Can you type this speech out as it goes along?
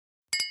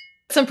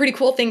Some pretty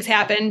cool things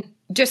happened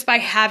just by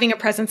having a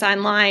presence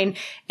online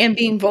and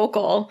being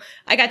vocal.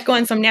 I got to go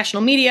on some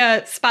national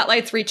media,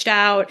 spotlights reached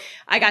out.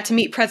 I got to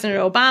meet President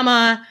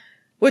Obama,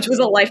 which was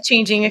a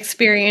life-changing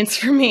experience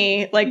for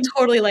me, like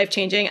totally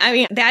life-changing. I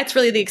mean, that's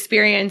really the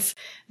experience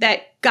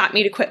that got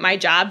me to quit my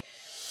job.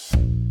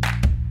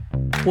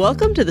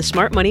 Welcome to the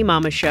Smart Money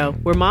Mama Show,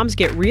 where moms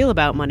get real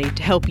about money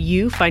to help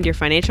you find your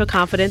financial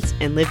confidence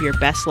and live your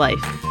best life.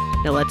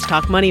 Now let's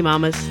talk money,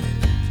 mamas.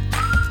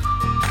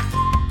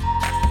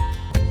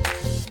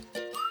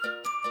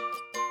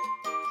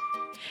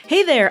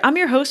 Hey there, I'm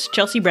your host,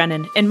 Chelsea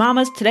Brennan. And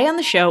mamas, today on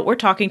the show, we're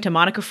talking to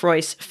Monica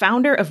Freuss,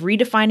 founder of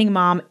Redefining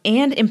Mom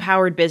and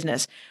Empowered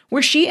Business,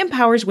 where she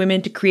empowers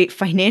women to create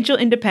financial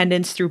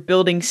independence through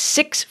building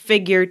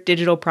six-figure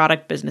digital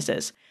product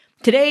businesses.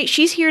 Today,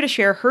 she's here to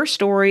share her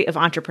story of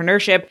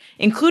entrepreneurship,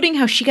 including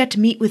how she got to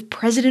meet with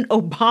President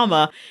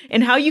Obama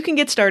and how you can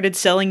get started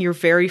selling your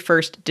very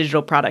first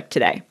digital product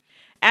today.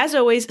 As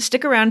always,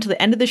 stick around to the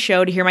end of the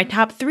show to hear my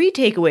top 3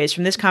 takeaways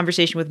from this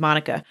conversation with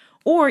Monica.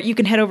 Or you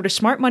can head over to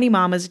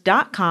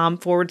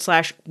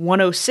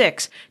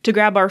smartmoneymamas.com/106 to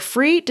grab our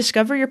free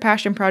Discover Your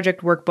Passion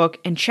Project workbook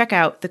and check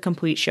out the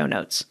complete show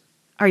notes.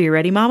 Are you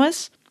ready,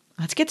 mamas?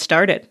 Let's get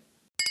started.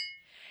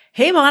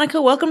 Hey, Monica,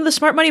 welcome to the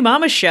Smart Money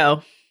Mamas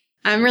Show.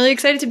 I'm really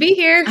excited to be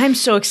here. I'm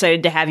so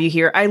excited to have you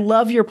here. I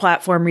love your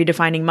platform,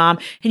 Redefining Mom,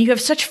 and you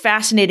have such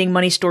fascinating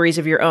money stories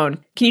of your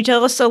own. Can you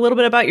tell us a little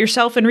bit about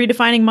yourself and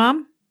Redefining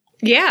Mom?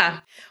 Yeah.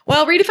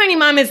 Well, Redefining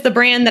Mom is the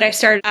brand that I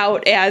started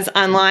out as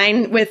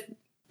online with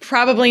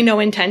probably no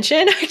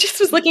intention. I just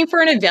was looking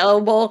for an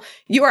available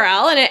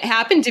URL and it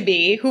happened to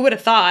be. Who would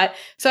have thought?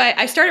 So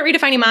I started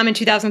Redefining Mom in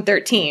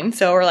 2013.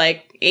 So we're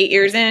like 8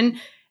 years in.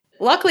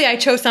 Luckily, I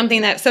chose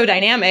something that's so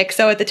dynamic.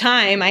 So at the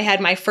time, I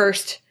had my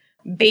first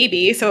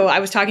baby. So I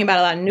was talking about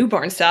a lot of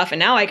newborn stuff. And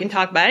now I can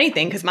talk about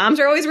anything because moms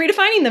are always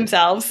redefining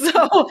themselves.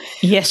 So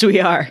yes,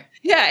 we are.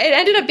 Yeah, it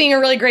ended up being a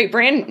really great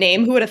brand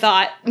name. Who would have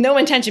thought? No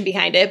intention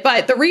behind it.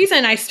 But the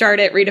reason I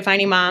started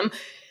Redefining Mom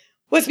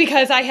was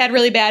because I had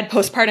really bad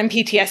postpartum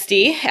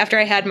PTSD after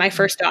I had my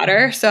first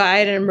daughter. So I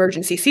had an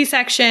emergency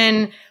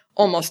C-section,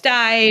 almost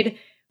died.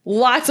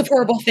 Lots of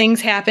horrible things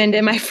happened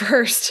in my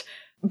first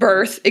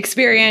birth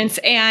experience.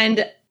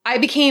 And I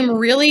became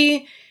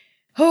really,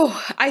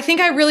 I think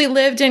I really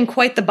lived in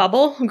quite the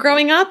bubble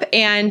growing up.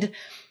 And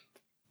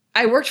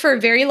I worked for a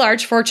very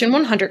large Fortune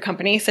 100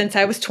 company since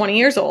I was 20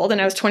 years old,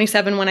 and I was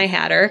 27 when I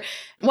had her.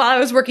 While I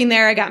was working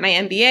there, I got my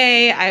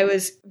MBA. I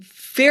was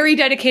very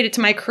dedicated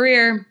to my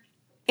career.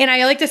 And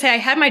I like to say I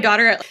had my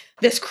daughter at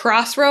this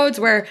crossroads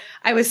where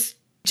I was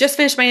just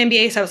finished my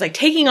MBA. So I was like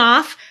taking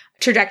off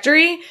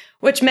trajectory,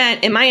 which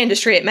meant in my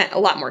industry, it meant a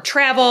lot more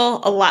travel,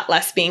 a lot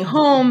less being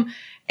home.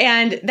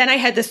 And then I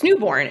had this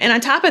newborn. And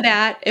on top of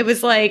that, it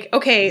was like,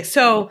 okay,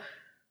 so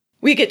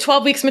we get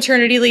 12 weeks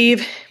maternity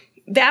leave.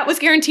 That was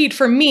guaranteed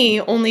for me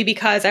only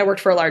because I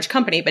worked for a large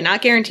company, but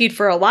not guaranteed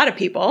for a lot of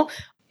people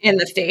in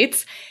the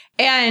States.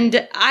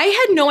 And I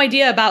had no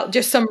idea about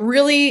just some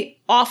really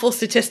awful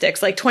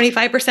statistics, like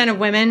 25% of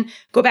women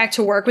go back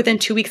to work within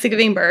 2 weeks of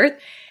giving birth.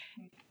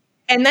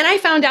 And then I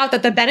found out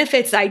that the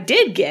benefits I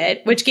did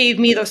get, which gave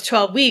me those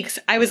 12 weeks,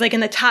 I was like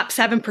in the top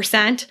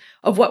 7%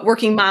 of what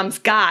working moms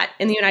got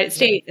in the United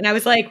States. And I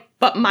was like,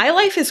 but my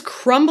life is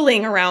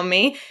crumbling around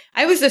me.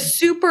 I was a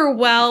super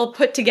well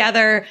put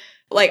together,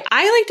 like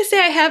I like to say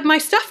I have my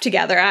stuff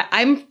together.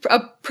 I'm a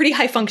pretty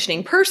high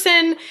functioning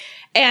person.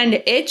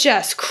 And it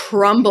just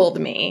crumbled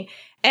me.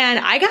 And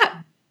I got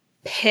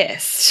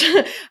pissed.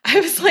 I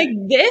was like,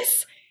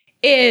 this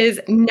is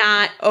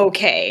not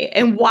okay.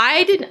 And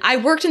why didn't I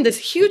worked in this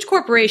huge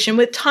corporation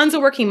with tons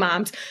of working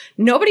moms?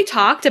 Nobody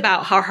talked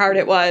about how hard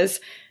it was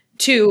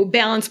to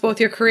balance both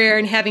your career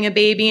and having a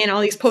baby and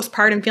all these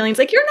postpartum feelings.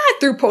 Like you're not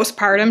through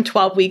postpartum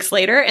 12 weeks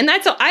later. And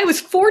I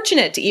was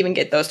fortunate to even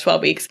get those 12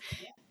 weeks.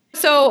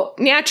 So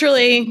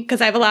naturally,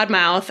 because I have a loud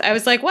mouth, I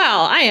was like,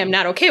 well, I am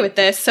not okay with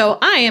this. So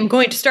I am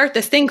going to start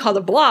this thing called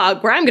a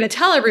blog where I'm going to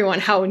tell everyone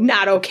how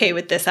not okay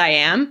with this I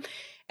am.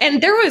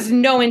 And there was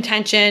no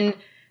intention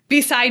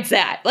besides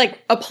that, like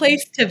a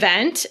place to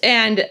vent.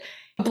 And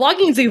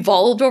blogging's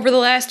evolved over the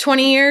last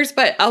 20 years,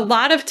 but a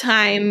lot of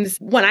times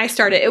when I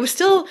started, it was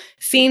still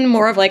seen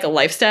more of like a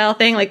lifestyle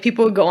thing. Like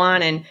people would go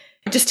on and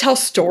just tell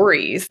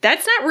stories.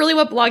 That's not really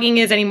what blogging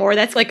is anymore.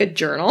 That's like a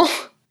journal.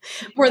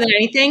 More than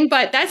anything,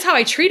 but that's how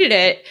I treated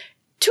it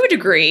to a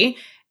degree.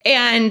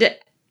 And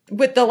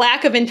with the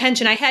lack of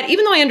intention I had,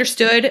 even though I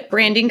understood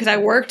branding because I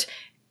worked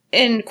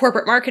in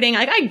corporate marketing,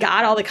 like I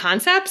got all the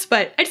concepts,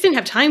 but I just didn't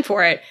have time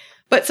for it.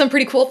 But some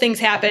pretty cool things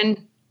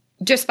happened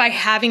just by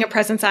having a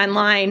presence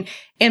online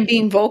and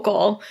being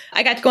vocal.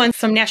 I got to go on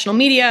some national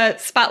media,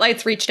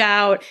 spotlights reached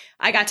out.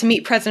 I got to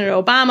meet President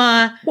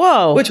Obama.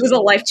 Whoa. Which was a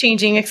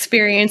life-changing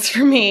experience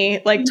for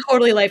me, like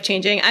totally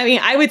life-changing. I mean,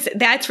 I would say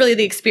that's really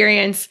the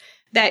experience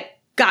that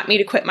got me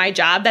to quit my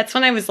job. That's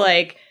when I was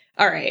like,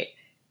 all right,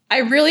 I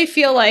really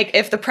feel like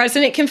if the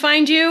president can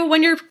find you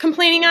when you're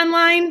complaining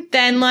online,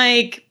 then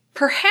like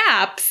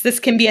perhaps this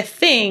can be a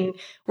thing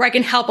where I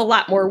can help a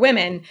lot more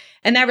women.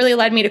 And that really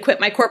led me to quit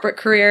my corporate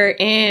career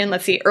in,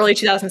 early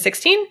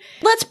 2016.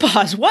 Let's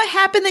pause. What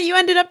happened that you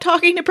ended up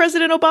talking to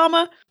President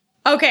Obama?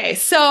 Okay,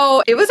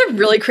 so it was a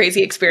really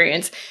crazy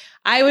experience.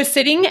 I was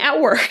sitting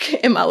at work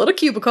in my little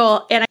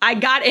cubicle and I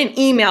got an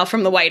email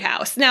from the White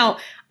House. Now,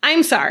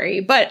 I'm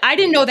sorry, but I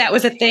didn't know that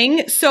was a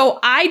thing. So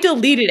I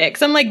deleted it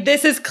because I'm like,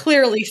 this is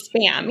clearly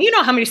spam. You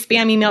know how many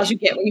spam emails you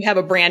get when you have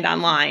a brand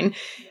online.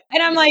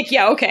 And I'm like,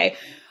 yeah, okay.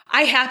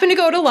 I happened to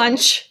go to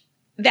lunch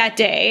that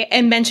day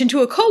and mentioned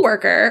to a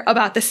coworker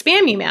about the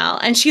spam email.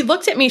 And she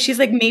looked at me. She's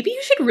like, maybe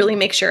you should really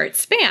make sure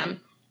it's spam.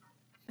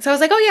 So I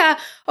was like, oh yeah.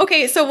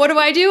 Okay. So what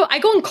do? I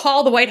go and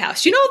call the White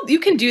House. You know, you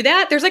can do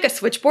that. There's like a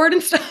switchboard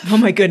and stuff. Oh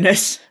my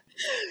goodness.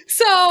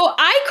 So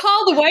I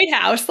call the White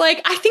House. I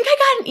think I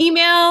got an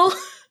email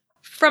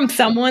from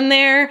someone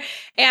there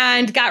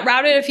and got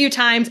routed a few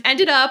times,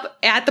 ended up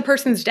at the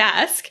person's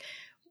desk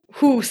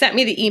who sent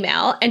me the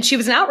email. And she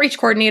was an outreach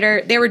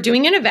coordinator. They were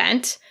doing an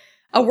event,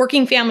 a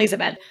working families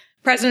event.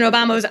 President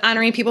Obama was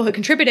honoring people who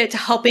contributed to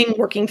helping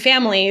working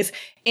families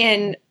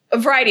in a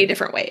variety of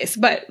different ways.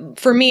 But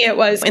for me, it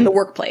was in the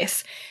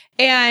workplace.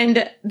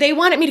 And they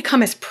wanted me to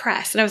come as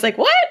press. And I was like,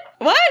 what?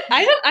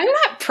 I'm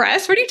not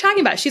press. What are you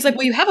talking about? She's like,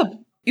 well, you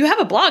have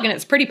a blog and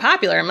it's pretty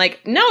popular. I'm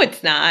like, no,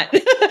 it's not.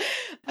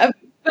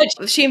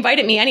 But she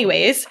invited me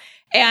anyways.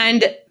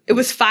 And it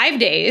was 5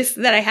 days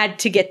that I had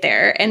to get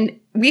there. And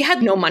we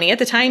had no money at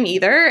the time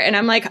either. And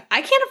I'm like,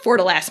 I can't afford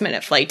a last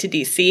minute flight to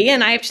DC.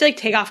 And I have to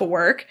take off of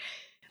work.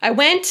 I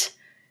went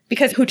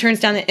because who turns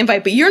down the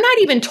invite? But you're not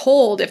even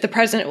told if the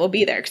president will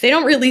be there because they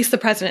don't release the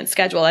president's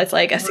schedule as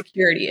a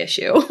security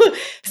issue.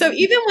 So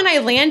even when I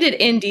landed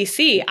in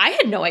DC, I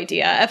had no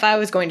idea if I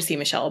was going to see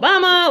Michelle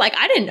Obama.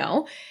 I didn't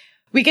know.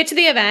 We get to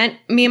the event,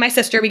 me and my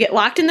sister, we get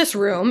locked in this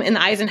room in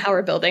the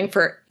Eisenhower building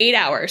for 8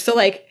 hours. So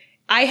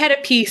I had to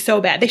pee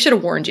so bad. They should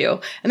have warned you.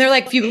 And they're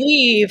like, if you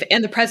leave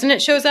and the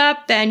president shows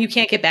up, then you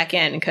can't get back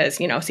in because,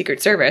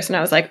 Secret Service. And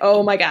I was like,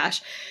 oh my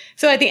gosh.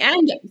 So at the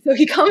end, so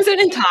he comes in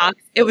and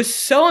talks. It was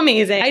so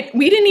amazing.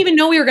 We didn't even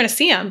know we were going to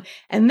see him.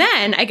 And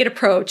then I get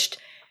approached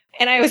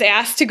and I was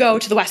asked to go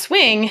to the West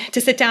Wing to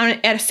sit down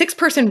at a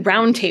 6-person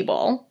round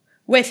table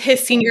with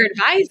his senior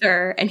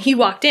advisor. And he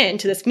walked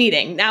into this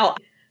meeting. Now,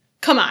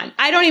 come on.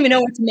 I don't even know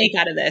what to make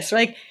out of this.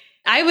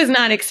 I was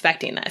not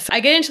expecting this.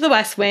 I get into the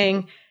West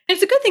Wing.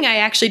 It's a good thing I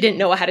actually didn't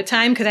know ahead of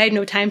time because I had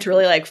no time to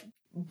really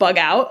bug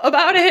out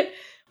about it.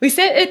 We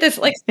sit at this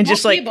and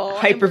just table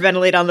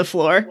hyperventilate on the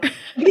floor.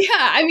 Yeah.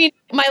 I mean,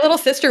 my little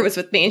sister was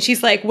with me and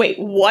she's like, wait,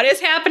 what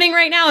is happening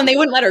right now? And they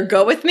wouldn't let her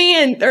go with me.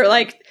 And they're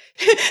like,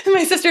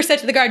 my sister said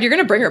to the guard, you're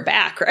going to bring her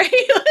back, right?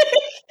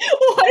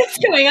 What is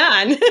going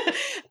on?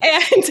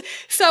 And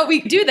so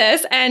we do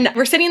this and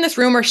we're sitting in this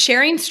room, we're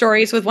sharing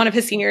stories with one of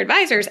his senior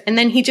advisors. And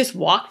then he just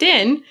walked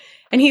in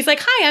and he's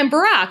like, hi, I'm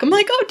Barack. I'm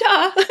like, oh,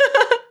 duh.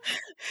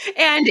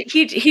 And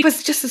he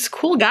was just this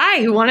cool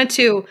guy who wanted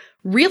to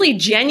really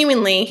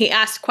genuinely, he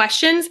asked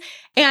questions.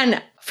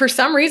 And for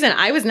some reason,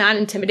 I was not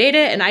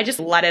intimidated and I just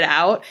let it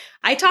out.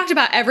 I talked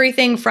about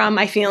everything from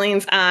my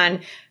feelings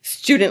on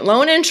student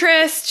loan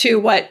interest to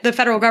what the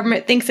federal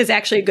government thinks is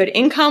actually a good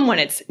income when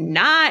it's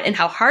not and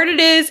how hard it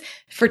is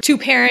for two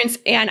parents.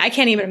 And I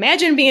can't even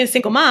imagine being a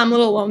single mom, let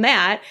alone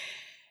that.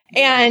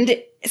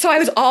 And so I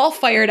was all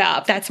fired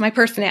up. That's my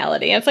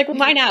personality. It's like, well,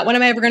 why not? When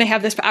am I ever going to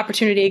have this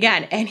opportunity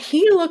again? And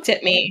he looked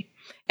at me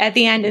at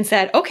the end and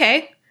said,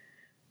 okay,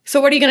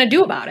 so what are you going to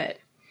do about it?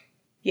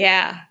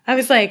 Yeah. I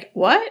was like,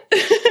 what?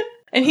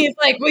 And he's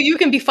like, well, you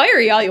can be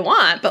fiery all you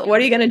want, but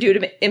what are you going to do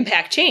to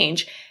impact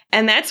change?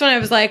 And that's when I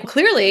was like,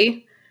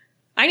 clearly,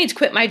 I need to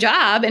quit my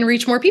job and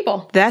reach more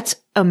people. That's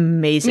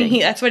amazing.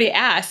 That's what he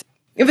asked.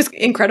 It was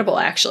incredible,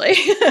 actually.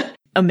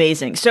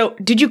 Amazing. So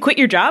did you quit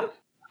your job?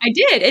 I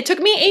did. It took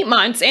me 8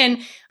 months. And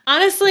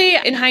honestly,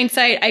 in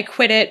hindsight, I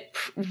quit it.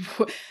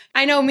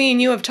 I know me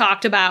and you have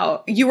talked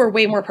about you were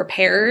way more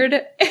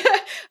prepared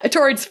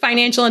towards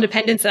financial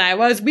independence than I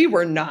was. We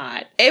were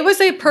not. It was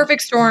a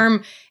perfect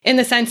storm in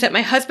the sense that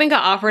my husband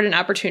got offered an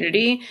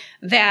opportunity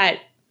that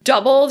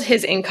doubled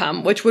his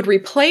income, which would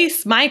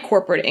replace my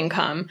corporate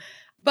income.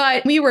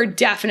 But we were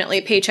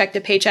definitely paycheck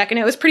to paycheck. And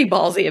it was pretty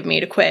ballsy of me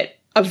to quit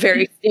a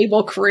very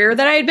stable career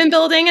that I had been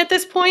building at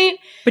this point.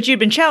 But you'd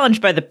been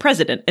challenged by the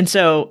president. And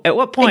so at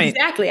what point?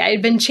 Exactly. I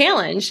had been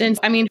challenged. And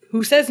I mean,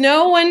 who says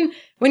no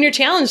when you're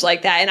challenged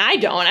like that? And I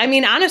don't. I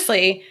mean,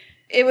 honestly,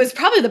 it was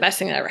probably the best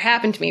thing that ever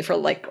happened to me for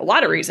like a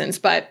lot of reasons.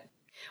 But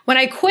when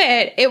I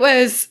quit,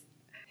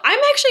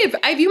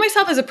 I view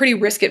myself as a pretty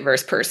risk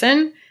adverse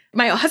person.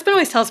 My husband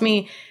always tells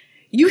me,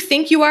 you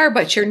think you are,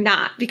 but you're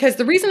not. Because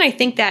the reason I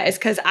think that is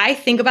because I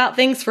think about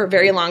things for a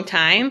very long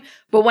time.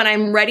 But when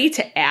I'm ready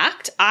to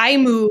act, I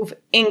move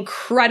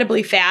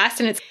incredibly fast.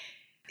 And it's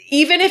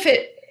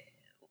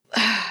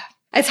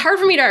hard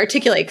for me to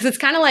articulate because it's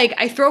kind of like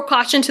I throw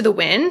caution to the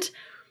wind,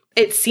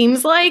 it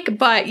seems like,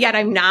 but yet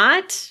I'm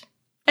not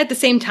at the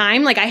same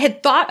time. Like I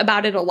had thought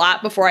about it a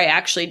lot before I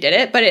actually did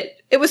it, but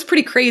it was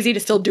pretty crazy to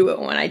still do it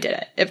when I did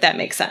it, if that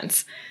makes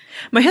sense.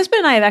 My husband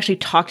and I have actually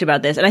talked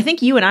about this, and I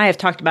think you and I have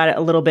talked about it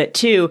a little bit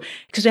too,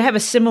 because I have a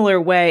similar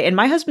way. And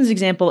my husband's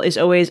example is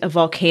always a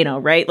volcano,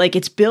 right? Like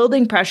it's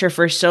building pressure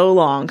for so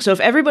long. So if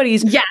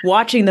everybody's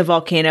watching the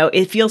volcano,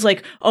 it feels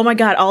like, oh my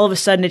God, all of a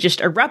sudden it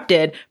just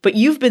erupted, but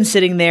you've been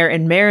sitting there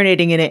and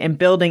marinating in it and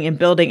building and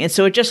building. And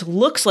so it just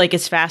looks like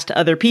it's fast to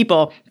other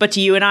people. But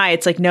to you and I,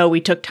 it's like, no,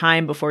 we took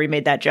time before we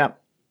made that jump.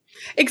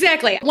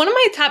 Exactly. One of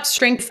my top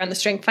strengths on the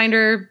Strength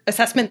Finder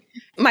assessment,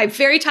 my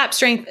very top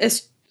strength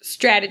is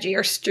strategy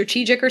or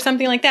strategic or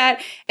something like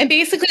that. And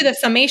basically the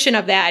summation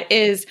of that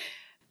is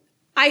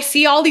I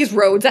see all these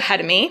roads ahead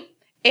of me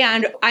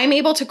and I'm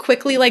able to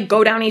quickly like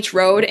go down each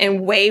road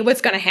and weigh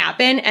what's going to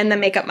happen and then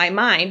make up my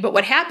mind. But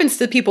what happens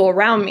to the people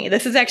around me,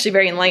 this is actually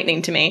very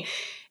enlightening to me,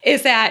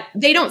 is that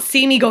they don't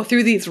see me go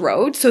through these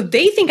roads. So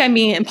they think I'm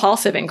being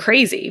impulsive and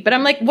crazy. But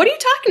I'm like, what are you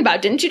talking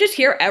about? Didn't you just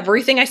hear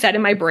everything I said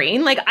in my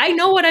brain? Like, I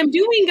know what I'm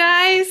doing,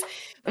 guys.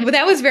 But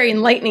that was very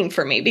enlightening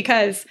for me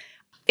because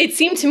it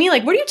seemed to me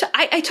like, what are you,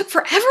 I took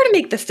forever to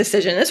make this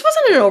decision. This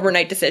wasn't an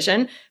overnight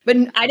decision, but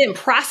I didn't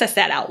process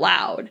that out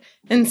loud.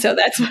 And so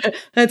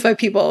that's why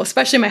people,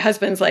 especially my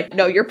husband's like,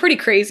 no, you're pretty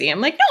crazy.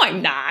 I'm like, no,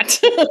 I'm not.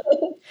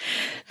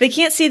 They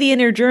can't see the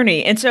inner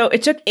journey. And so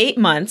it took 8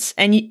 months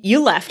and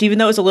you left, even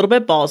though it was a little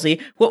bit ballsy.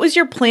 What was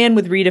your plan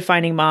with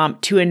Redefining Mom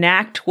to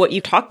enact what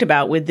you talked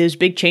about with those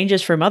big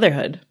changes for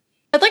motherhood?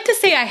 I'd like to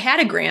say I had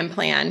a grand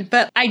plan,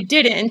 but I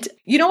didn't.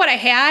 You know what I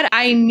had?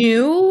 I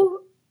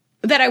knew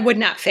that I would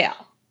not fail.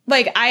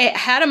 Like I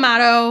had a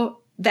motto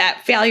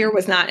that failure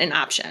was not an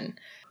option.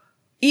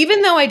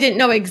 Even though I didn't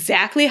know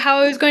exactly how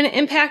I was going to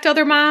impact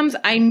other moms,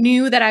 I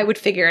knew that I would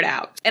figure it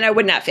out and I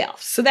would not fail.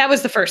 So that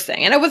was the first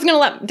thing. And I wasn't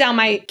going to let down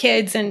my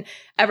kids and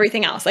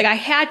everything else. Like I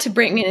had to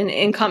bring in an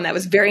income that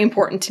was very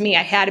important to me.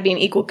 I had to be an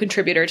equal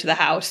contributor to the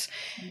house.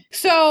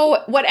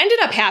 So what ended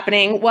up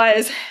happening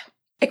was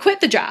I quit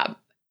the job.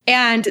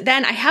 And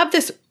then I have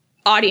this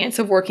audience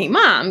of working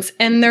moms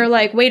and they're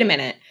like, wait a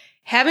minute.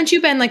 Haven't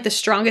you been like the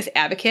strongest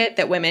advocate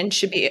that women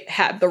should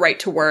have the right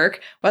to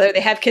work, whether they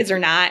have kids or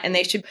not, and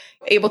they should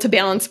be able to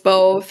balance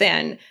both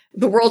and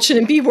the world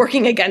shouldn't be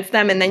working against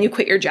them and then you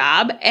quit your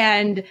job?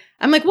 And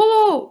I'm like,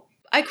 whoa,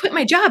 I quit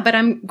my job, but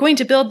I'm going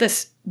to build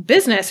this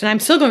business and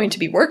I'm still going to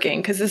be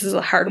working because this is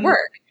hard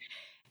work.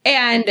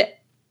 And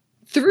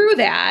through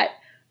that,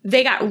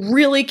 they got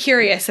really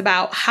curious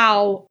about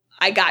how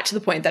I got to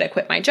the point that I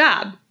quit my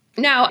job.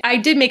 Now, I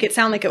did make it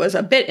sound like it was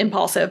a bit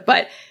impulsive,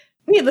 but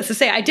needless to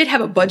say, I did have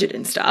a budget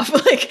and stuff.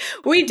 Like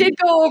we did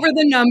go over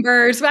the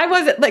numbers. I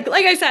wasn't like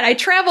I said, I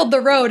traveled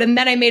the road and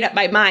then I made up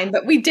my mind,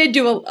 but we did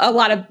do a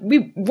lot of,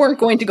 we weren't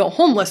going to go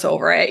homeless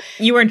over it.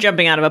 You weren't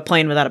jumping out of a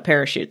plane without a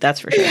parachute. That's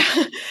for sure.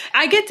 Yeah.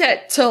 I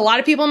get to a lot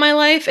of people in my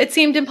life, it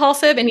seemed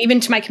impulsive. And even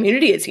to my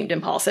community, it seemed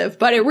impulsive,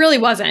 but it really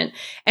wasn't.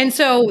 And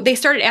so they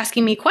started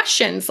asking me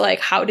questions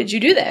like, how did you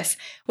do this?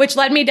 Which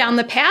led me down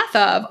the path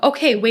of,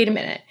 okay, wait a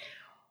minute.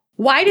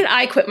 Why did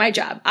I quit my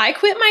job? I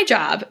quit my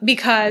job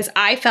because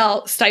I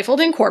felt stifled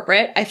in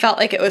corporate. I felt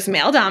like it was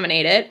male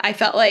dominated. I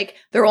felt like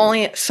there were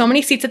only so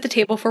many seats at the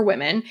table for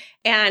women.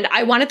 And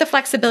I wanted the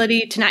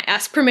flexibility to not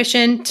ask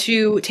permission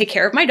to take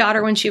care of my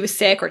daughter when she was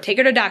sick or take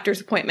her to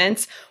doctor's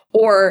appointments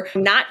or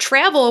not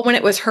travel when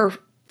it was her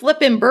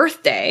flippin'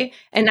 birthday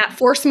and not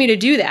force me to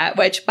do that,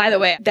 which by the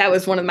way, that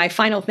was one of my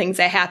final things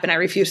that happened. I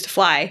refused to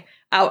fly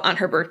out on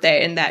her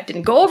birthday and that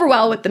didn't go over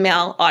well with the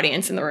male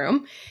audience in the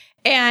room.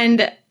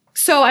 And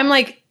so I'm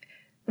like,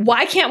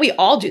 why can't we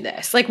all do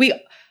this? Like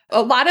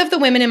a lot of the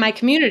women in my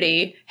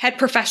community had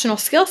professional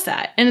skill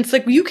set. And it's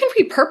like, you can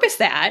repurpose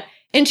that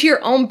into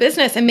your own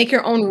business and make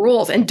your own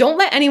rules. And don't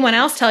let anyone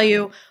else tell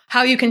you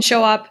how you can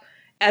show up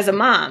as a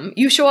mom.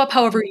 You show up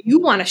however you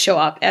want to show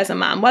up as a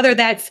mom, whether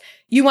that's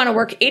you want to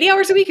work 80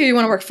 hours a week or you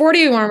want to work 40,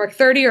 or you want to work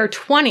 30 or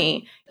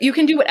 20, you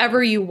can do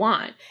whatever you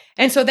want.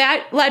 And so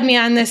that led me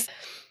on this,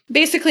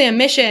 basically a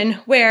mission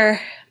where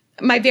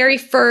my very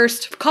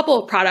first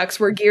couple of products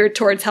were geared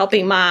towards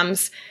helping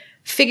moms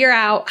figure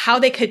out how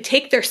they could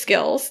take their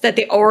skills that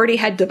they already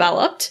had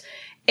developed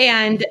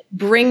and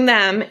bring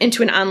them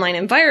into an online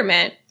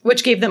environment,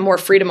 which gave them more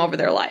freedom over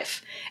their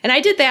life. And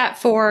I did that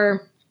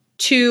for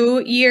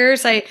 2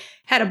 years. I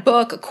had a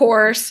book, a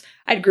course,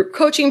 I had a group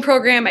coaching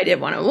program, I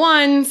did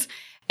one-on-ones,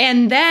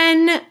 and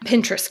then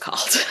Pinterest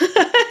called.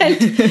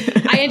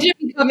 And I ended up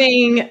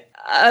becoming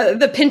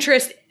the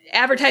Pinterest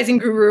advertising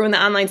guru in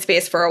the online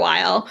space for a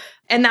while.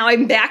 And now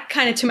I'm back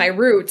kind of to my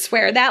roots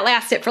where that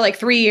lasted for like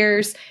 3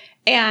 years.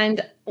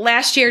 And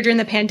last year during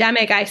the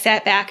pandemic, I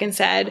sat back and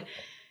said,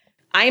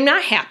 I'm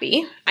not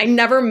happy. I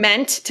never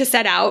meant to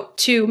set out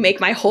to make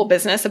my whole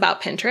business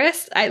about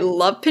Pinterest. I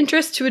love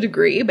Pinterest to a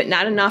degree, but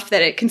not enough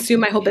that it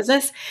consumed my whole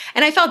business.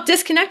 And I felt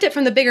disconnected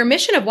from the bigger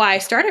mission of why I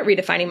started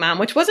Redefining Mom,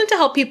 which wasn't to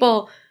help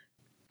people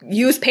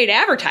use paid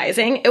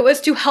advertising. It was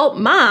to help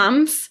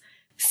moms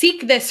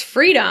seek this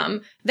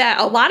freedom that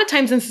a lot of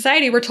times in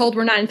society we're told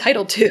we're not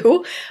entitled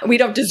to. We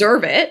don't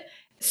deserve it.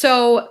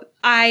 So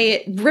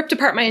I ripped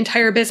apart my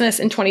entire business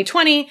in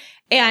 2020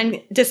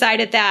 and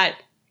decided that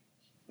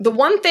the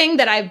one thing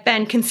that I've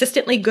been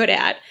consistently good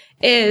at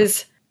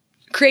is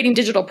creating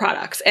digital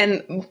products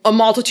and a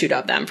multitude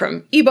of them,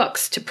 from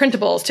ebooks to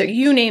printables to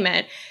you name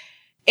it,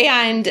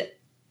 and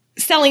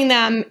selling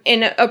them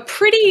in a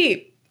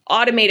pretty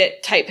automated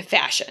type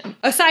fashion,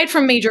 aside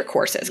from major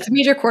courses. Because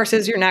major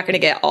courses, you're not going to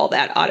get all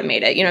that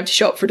automated. You have to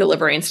show up for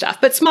delivery and stuff,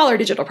 but smaller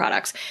digital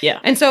products. Yeah.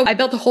 And so I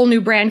built a whole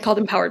new brand called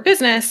Empowered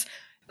Business.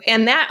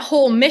 And that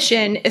whole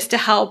mission is to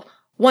help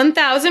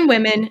 1,000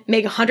 women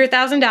make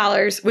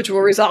 $100,000, which will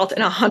result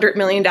in $100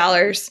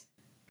 million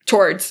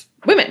towards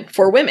women,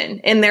 for women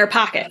in their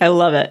pocket. I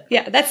love it.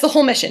 Yeah, that's the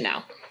whole mission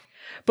now.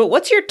 But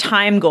what's your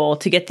time goal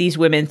to get these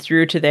women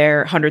through to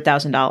their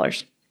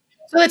 $100,000?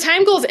 So the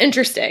time goal is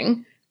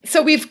interesting.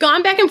 So we've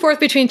gone back and forth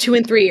between 2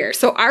 and 3 years.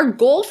 So our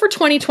goal for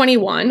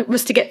 2021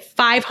 was to get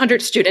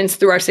 500 students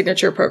through our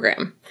signature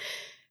program.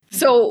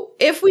 So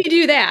if we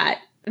do that,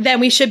 then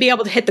we should be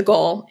able to hit the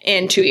goal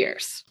in 2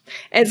 years.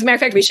 As a matter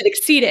of fact, we should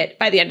exceed it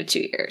by the end of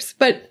 2 years.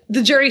 But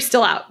the jury's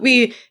still out.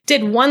 We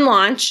did one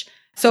launch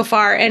so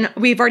far, and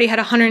we've already had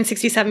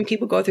 167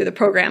 people go through the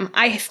program.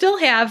 I still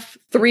have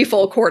 3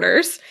 full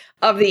quarters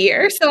of the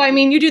year. So, I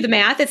mean, you do the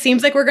math. It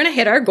seems like we're going to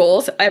hit our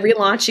goals. Every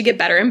launch should get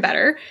better and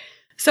better.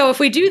 So if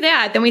we do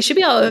that, then we should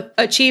be able to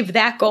achieve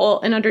that goal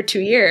in under 2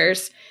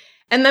 years.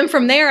 And then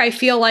from there, I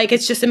feel like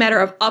it's just a matter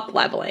of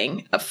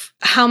up-leveling of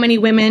how many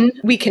women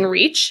we can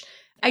reach.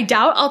 I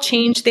doubt I'll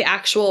change the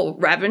actual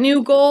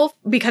revenue goal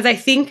because I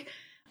think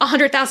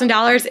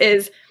 $100,000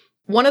 is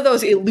one of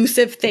those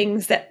elusive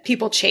things that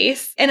people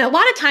chase. And a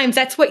lot of times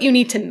that's what you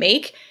need to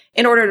make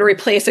in order to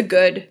replace a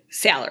good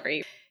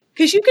salary.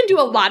 Because you can do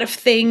a lot of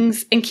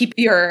things and keep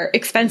your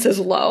expenses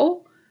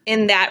low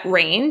in that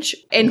range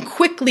and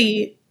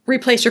quickly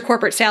replace your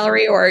corporate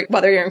salary, or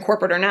whether you're in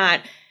corporate or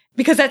not,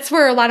 because that's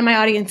where a lot of my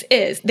audience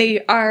is.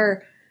 They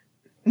are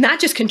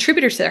not just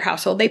contributors to their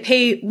household. They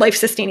pay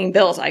life-sustaining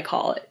bills, I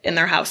call it, in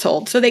their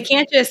household. So they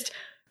can't just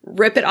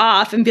rip it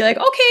off and be like,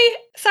 okay,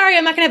 sorry,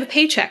 I'm not going to have a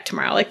paycheck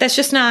tomorrow. Like, that's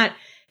just not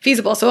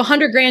feasible. So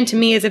 $100,000 to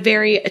me is a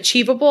very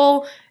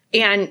achievable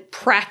and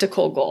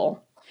practical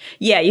goal.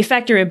 Yeah, you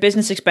factor in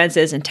business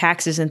expenses and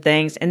taxes and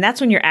things, and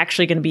that's when you're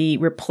actually going to be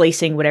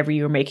replacing whatever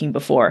you were making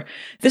before.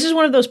 This is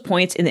one of those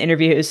points in the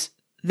interviews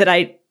that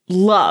I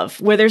love,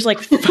 where there's like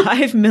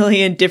 5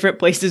 million different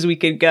places we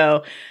could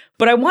go.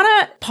 But I want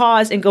to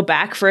pause and go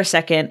back for a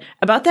second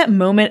about that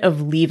moment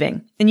of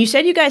leaving. And you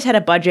said you guys had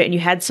a budget and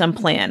you had some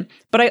plan,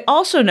 but I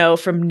also know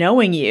from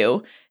knowing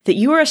you that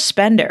you were a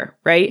spender,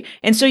 right?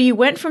 And so you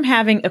went from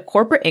having a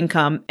corporate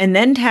income and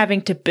then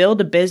having to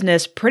build a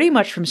business pretty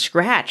much from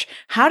scratch.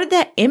 How did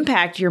that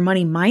impact your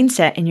money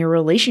mindset and your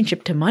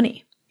relationship to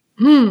money?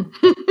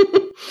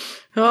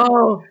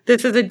 Oh,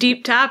 this is a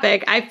deep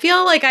topic. I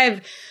feel like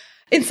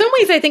in some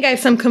ways, I think I have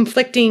some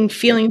conflicting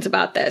feelings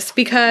about this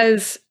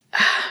because,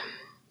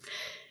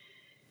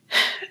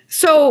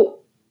 so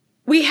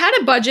we had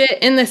a budget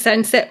in the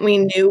sense that we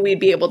knew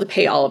we'd be able to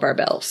pay all of our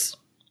bills.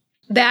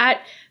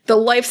 That the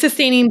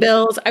life-sustaining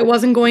bills, I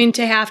wasn't going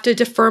to have to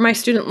defer my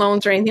student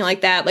loans or anything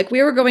like that. Like,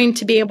 we were going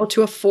to be able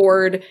to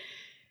afford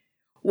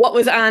what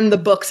was on the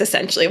books,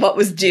 essentially, what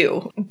was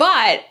due.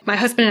 But my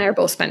husband and I are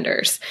both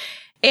spenders.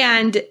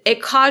 And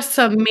it caused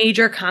some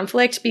major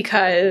conflict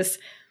because,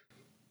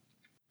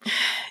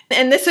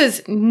 and this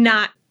is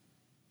not,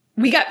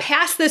 we got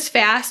past this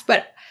fast,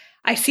 but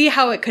I see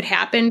how it could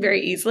happen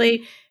very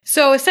easily.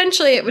 So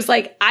essentially it was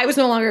like, I was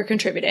no longer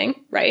contributing,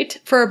 right?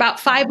 For about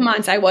 5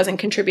 months, I wasn't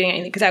contributing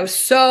anything because I was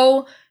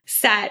so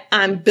set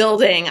on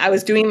building. I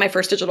was doing my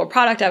first digital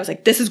product. I was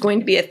like, this is going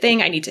to be a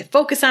thing. I need to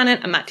focus on it.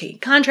 I'm not taking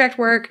contract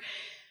work.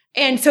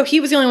 And so he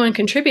was the only one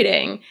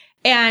contributing.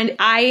 And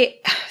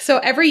so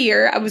every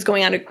year I was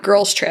going on a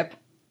girls' trip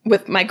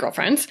with my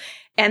girlfriends.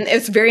 And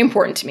it's very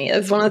important to me. It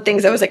was one of the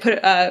things I was like, put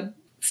a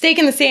stake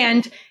in the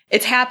sand.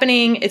 It's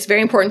happening. It's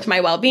very important to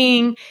my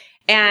well-being.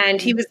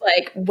 And he was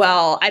like,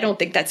 well, I don't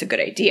think that's a good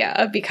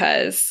idea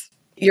because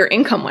your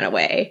income went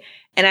away.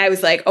 And I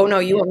was like, oh no,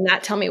 you will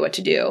not tell me what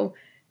to do.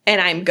 And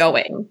I'm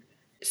going.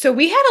 So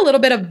we had a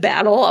little bit of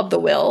battle of the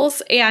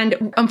wills.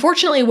 And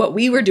unfortunately, what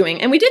we were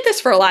doing, and we did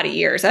this for a lot of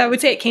years, I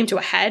would say it came to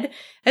a head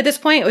at this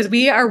point, it was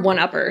we are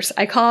one-uppers.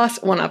 I call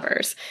us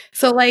one-uppers.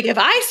 So like if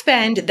I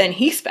spend, then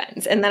he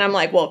spends. And then I'm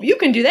like, well, if you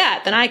can do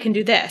that, then I can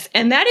do this.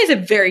 And that is a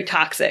very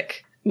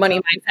toxic money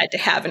mindset to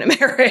have in a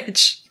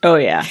marriage. Oh,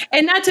 yeah.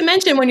 And not to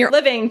mention when you're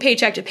living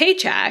paycheck to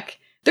paycheck,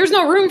 there's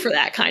no room for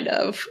that kind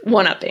of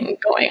one-upping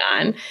going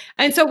on.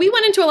 And so we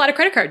went into a lot of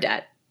credit card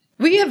debt.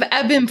 We have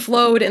ebbed and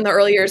flowed in the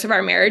early years of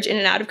our marriage in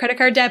and out of credit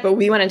card debt, but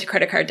we went into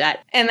credit card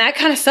debt. And that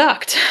kind of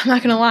sucked. I'm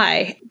not going to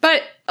lie.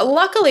 But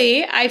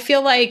luckily, I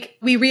feel like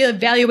we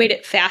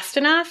reevaluated fast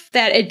enough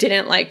that it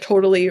didn't like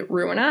totally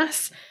ruin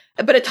us.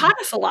 But it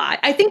taught us a lot.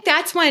 I think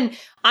that's when,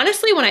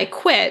 honestly, when I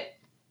quit,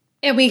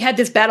 and we had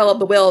this battle of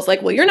the wills,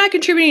 like, well, you're not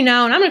contributing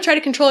now, and I'm going to try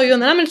to control you,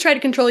 and then I'm going to try to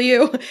control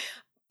you.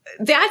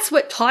 That's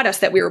what taught us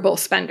that we were both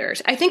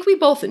spenders. I think we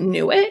both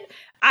knew it.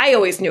 I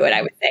always knew it,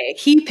 I would say.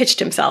 He pitched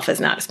himself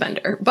as not a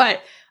spender.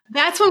 But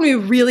that's when we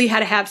really had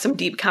to have some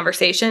deep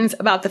conversations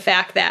about the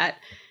fact that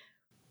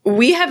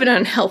we have an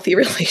unhealthy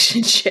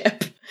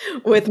relationship.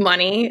 with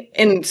money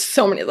in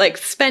so many, like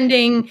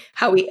spending,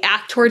 how we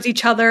act towards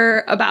each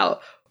other,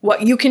 about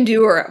what you can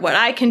do or what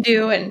I can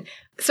do. And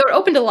so it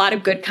opened a lot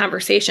of good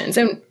conversations.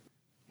 And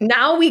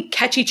now we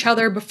catch each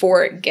other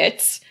before it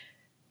gets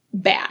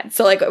bad.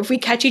 So like if we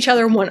catch each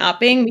other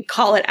one-upping, we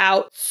call it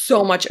out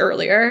so much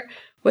earlier,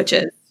 which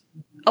is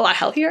a lot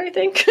healthier, I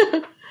think.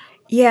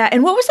 Yeah.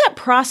 And what was that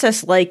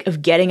process like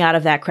of getting out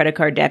of that credit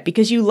card debt?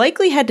 Because you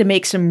likely had to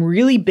make some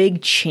really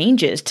big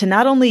changes to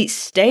not only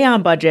stay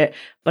on budget,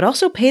 but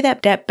also pay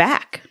that debt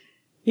back.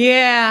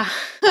 Yeah.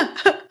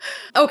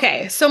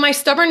 Okay. So my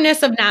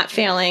stubbornness of not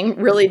failing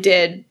really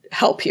did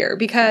help here,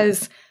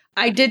 because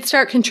I did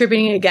start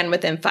contributing again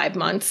within 5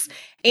 months,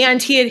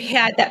 and he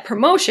had that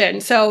promotion.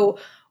 So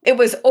it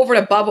was over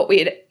and above what we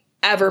had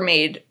ever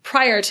made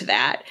prior to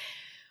that.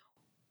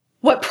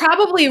 What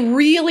probably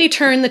really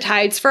turned the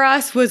tides for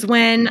us was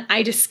when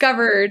I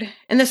discovered,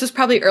 and this was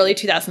probably early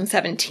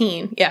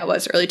 2017. Yeah, it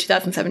was early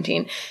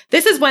 2017.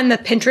 This is when the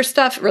Pinterest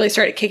stuff really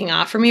started kicking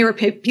off for me, where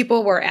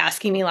people were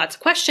asking me lots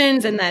of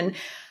questions. And then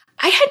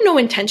I had no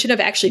intention of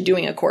actually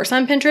doing a course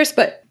on Pinterest,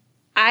 but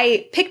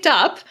I picked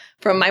up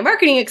from my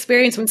marketing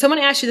experience, when someone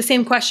asked you the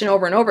same question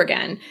over and over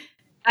again,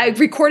 I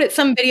recorded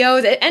some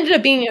videos. It ended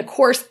up being a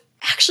course,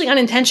 actually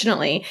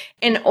unintentionally,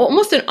 and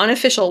almost an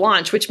unofficial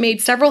launch, which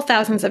made several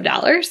thousands of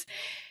dollars.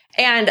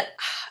 And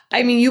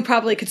I mean, you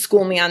probably could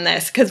school me on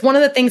this, because one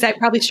of the things I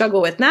probably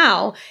struggle with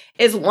now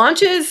is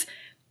launches,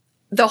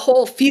 the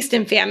whole feast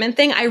and famine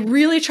thing. I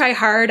really try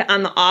hard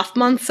on the off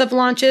months of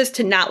launches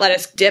to not let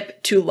us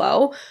dip too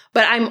low,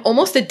 but I'm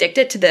almost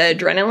addicted to the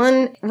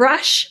adrenaline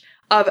rush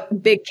of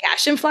big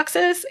cash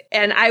influxes.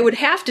 And I would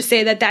have to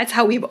say that that's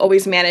how we've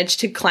always managed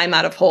to climb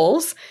out of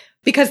holes,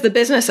 because the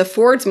business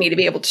affords me to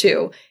be able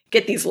to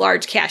get these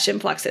large cash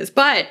influxes.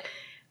 But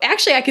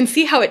actually, I can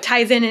see how it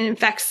ties in and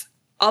affects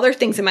other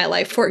things in my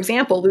life. For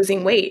example,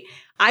 losing weight.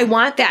 I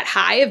want that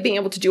high of being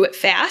able to do it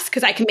fast,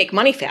 because I can make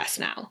money fast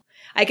now.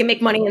 I can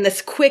make money in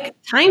this quick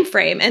time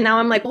frame. And now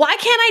I'm like, why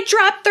can't I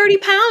drop 30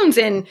 pounds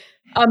in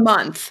a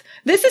month?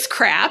 This is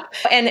crap.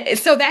 And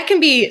so that can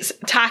be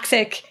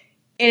toxic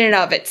in and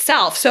of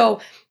itself. So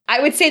I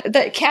would say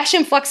that cash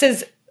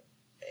influxes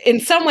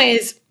in some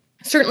ways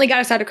certainly got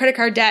us out of credit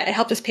card debt. It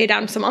helped us pay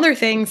down some other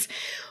things.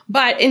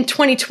 But in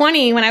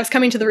 2020, when I was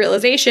coming to the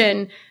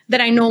realization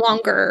that I no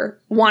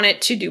longer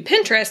wanted to do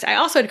Pinterest, I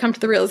also had come to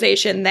the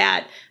realization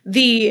that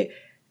the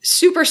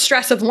super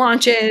stress of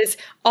launches,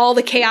 all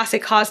the chaos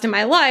it caused in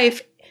my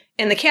life,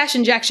 and the cash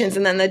injections,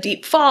 and then the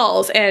deep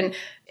falls, and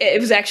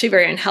it was actually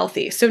very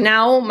unhealthy. So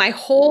now my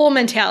whole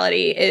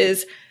mentality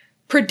is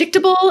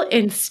predictable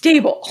and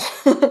stable.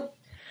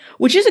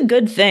 Which is a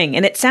good thing.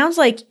 And it sounds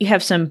like you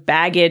have some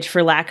baggage,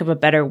 for lack of a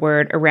better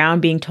word, around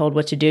being told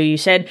what to do. You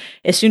said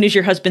as soon as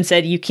your husband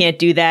said you can't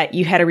do that,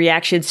 you had a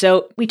reaction.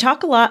 So we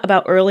talk a lot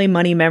about early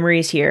money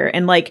memories here,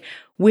 and like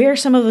where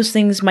some of those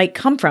things might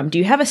come from. Do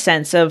you have a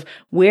sense of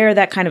where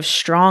that kind of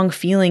strong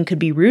feeling could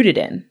be rooted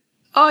in?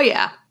 Oh,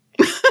 yeah.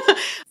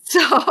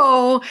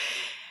 So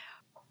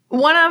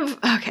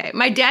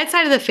my dad's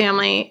side of the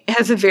family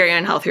has a very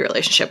unhealthy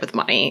relationship with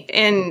money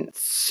in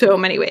so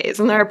many ways.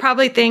 And there are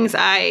probably things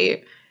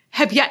I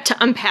have yet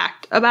to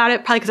unpack about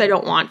it, probably because I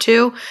don't want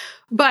to.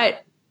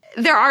 But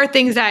there are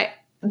things that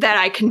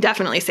I can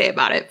definitely say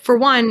about it. For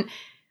one,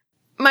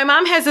 my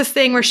mom has this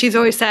thing where she's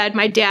always said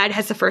my dad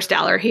has the first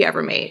dollar he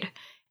ever made.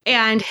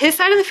 And his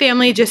side of the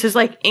family just is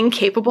like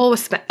incapable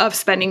of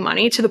spending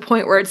money, to the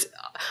point where it's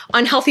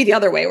unhealthy the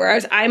other way.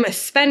 Whereas I'm a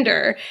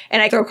spender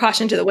and I throw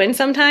caution to the wind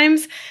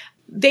sometimes.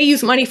 They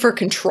use money for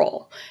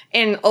control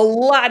in a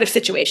lot of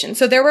situations.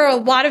 So there were a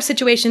lot of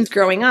situations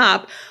growing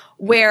up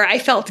where I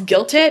felt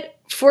guilted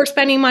for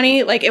spending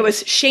money. Like it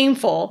was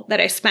shameful that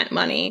I spent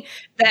money,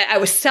 that I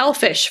was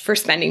selfish for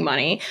spending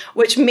money,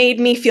 which made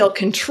me feel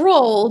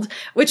controlled,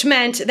 which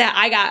meant that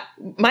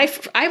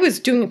I was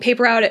doing a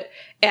paper out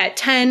at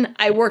 10.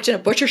 I worked in a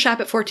butcher shop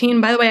at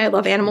 14. By the way, I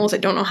love animals. I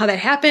don't know how that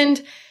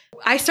happened.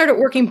 I started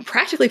working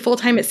practically full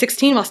time at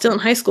 16 while still in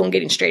high school and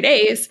getting straight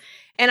A's.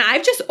 And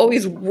I've just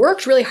always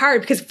worked really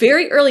hard, because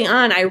very early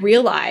on, I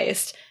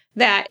realized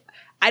that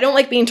I don't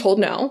like being told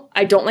no.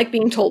 I don't like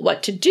being told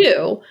what to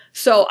do.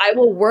 So I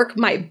will work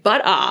my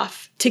butt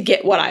off to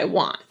get what I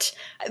want.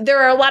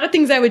 There are a lot of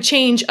things I would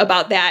change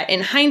about that in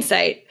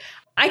hindsight.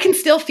 I can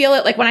still feel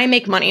it, like when I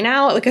make money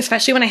now, like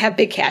especially when I have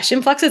big cash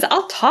influxes,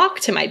 I'll talk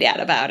to my dad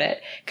about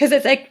it, because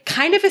it's like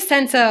kind of a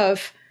sense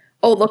of,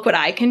 oh, look what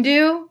I can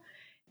do.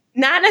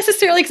 Not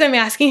necessarily because I'm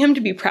asking him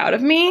to be proud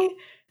of me.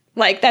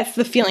 Like that's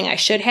the feeling I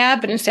should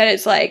have. But instead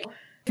it's like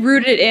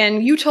rooted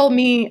in, you told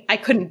me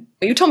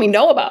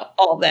no about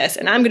all this,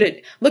 and I'm going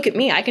to look at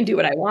me. I can do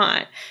what I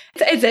want.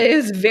 It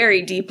is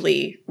very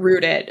deeply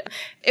rooted.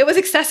 It was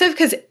excessive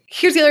because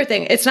here's the other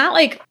thing. It's not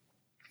like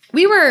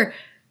we were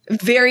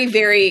very,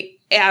 very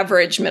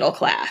average middle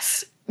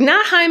class,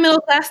 not high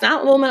middle class,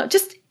 not low middle,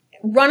 just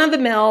run of the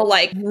mill,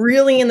 like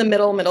really in the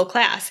middle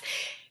class.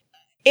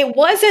 It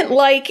wasn't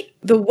like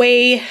the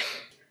way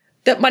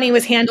that money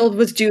was handled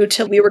was due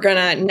to we were going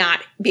to not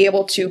be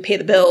able to pay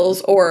the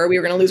bills, or we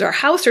were going to lose our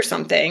house or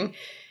something.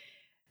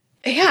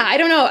 Yeah, I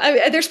don't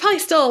know. There's probably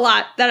still a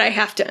lot that I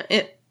have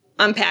to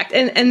unpack.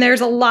 And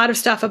there's a lot of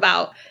stuff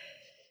about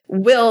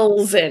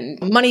wills and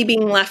money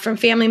being left from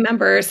family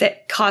members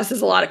that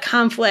causes a lot of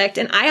conflict.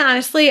 And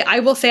I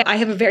will say I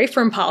have a very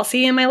firm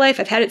policy in my life.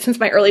 I've had it since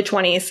my early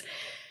 20s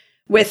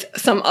with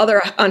some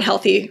other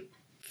unhealthy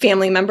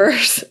family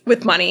members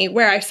with money,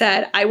 where I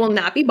said, I will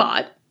not be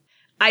bought.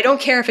 I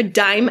don't care if a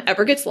dime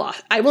ever gets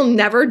lost. I will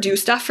never do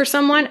stuff for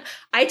someone.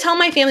 I tell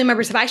my family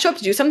members, if I show up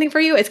to do something for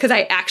you, it's because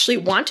I actually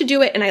want to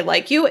do it and I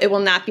like you. It will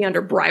not be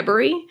under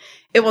bribery.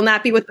 It will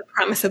not be with the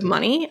promise of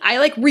money.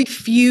 I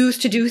refuse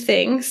to do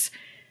things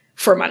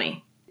for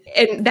money.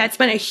 And that's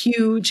been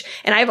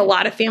and I have a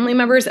lot of family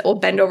members that will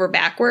bend over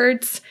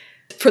backwards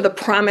for the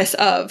promise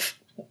of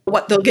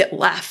what they'll get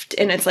left.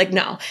 And it's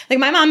no.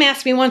 My mom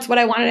asked me once what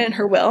I wanted in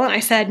her will, and I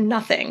said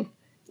nothing.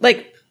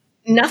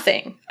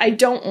 Nothing. I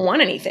don't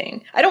want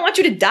anything. I don't want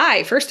you to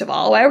die, first of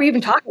all. Why are we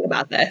even talking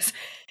about this?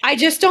 I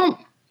don't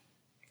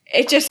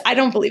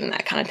believe in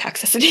that kind of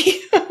toxicity.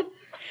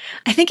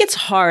 I think it's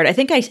hard. I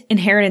think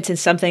inheritance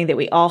is something that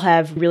we all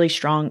have really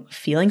strong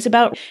feelings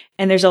about.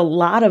 And there's a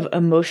lot of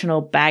emotional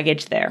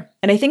baggage there.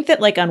 And I think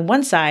that on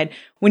one side,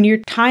 when you're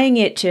tying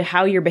it to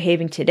how you're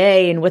behaving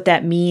today and what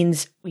that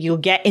means you'll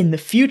get in the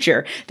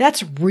future,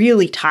 that's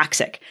really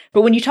toxic.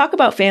 But when you talk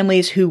about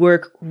families who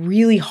work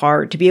really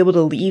hard to be able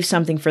to leave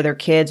something for their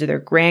kids or their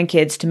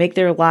grandkids to make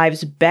their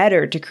lives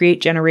better, to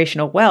create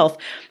generational wealth,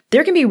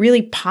 there can be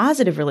really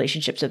positive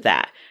relationships of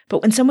that.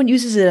 But when someone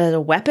uses it as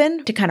a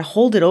weapon to kind of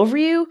hold it over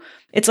you,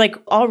 it's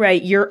all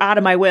right, you're out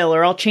of my will,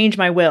 or I'll change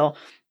my will.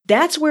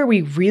 That's where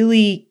we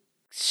really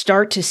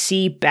start to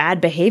see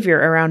bad behavior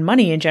around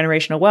money and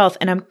generational wealth.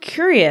 And I'm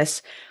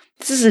curious,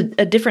 this is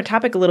a different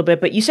topic a little bit,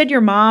 but you said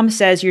your mom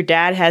says your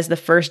dad has the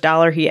first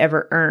dollar he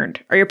ever earned.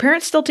 Are your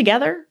parents still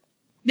together?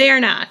 They are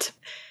not.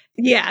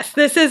 Yes,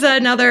 this is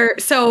another.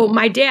 So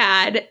my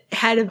dad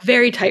had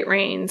very tight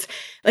reins.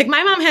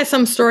 My mom has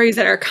some stories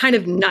that are kind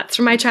of nuts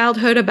from my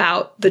childhood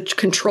about the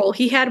control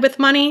he had with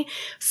money.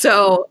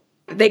 So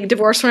they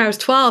divorced when I was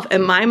 12,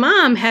 and my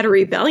mom had a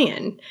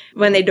rebellion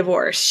when they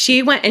divorced.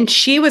 She went and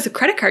she was a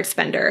credit card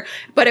spender,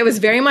 but it was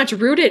very much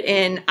rooted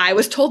in, I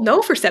was told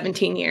no for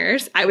 17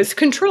 years. I was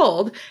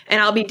controlled, and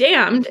I'll be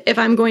damned if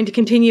I'm going to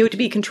continue to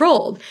be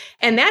controlled.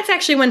 And that's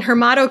actually when her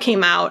motto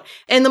came out.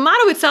 And the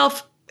motto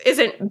itself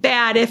isn't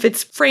bad if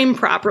it's framed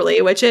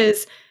properly, which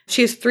is,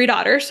 she has 3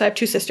 daughters, so I have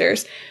 2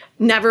 sisters,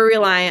 never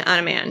rely on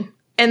a man.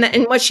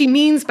 And what she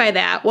means by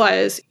that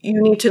was,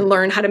 you need to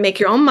learn how to make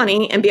your own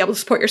money and be able to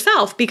support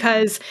yourself,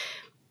 because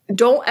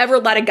don't ever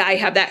let a guy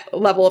have that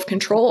level of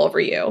control over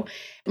you.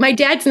 My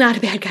dad's not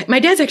a bad guy. My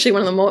dad's actually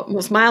one of the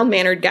most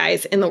mild-mannered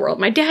guys in the world.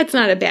 My dad's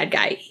not a bad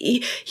guy.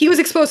 He was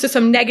exposed to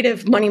some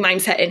negative money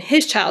mindset in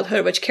his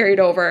childhood, which carried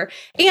over.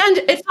 And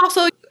it's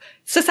also,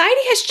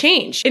 society has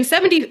changed. In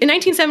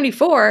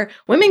 1974,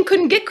 women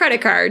couldn't get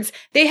credit cards.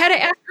 They had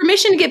to ask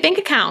permission to get bank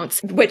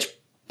accounts, which,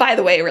 by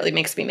the way, really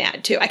makes me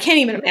mad too. I can't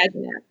even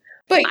imagine that.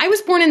 But I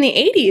was born in the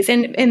 80s,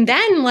 and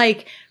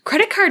then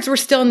credit cards were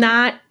still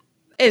not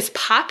as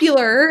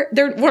popular.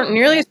 They weren't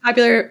nearly as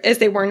popular as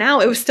they were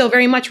now. It was still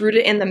very much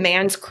rooted in the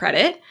man's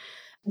credit.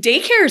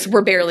 Daycares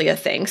were barely a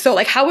thing.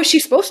 So how was she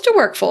supposed to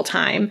work full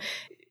time?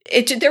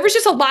 There was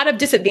just a lot of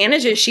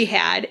disadvantages she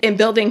had in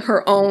building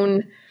her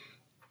own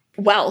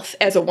wealth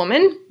as a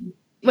woman.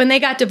 When they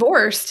got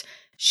divorced,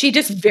 she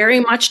just very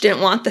much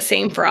didn't want the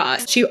same for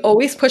us. She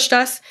always pushed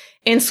us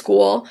in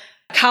school.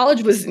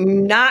 College was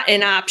not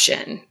an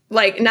option,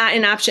 not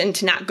an option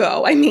to not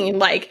go. I mean,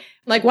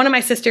 one of my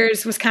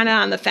sisters was kind of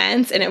on the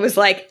fence, and it was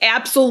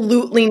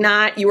absolutely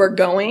not, you are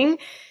going.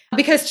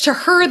 Because to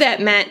her, that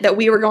meant that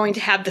we were going to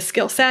have the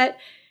skill set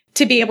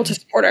to be able to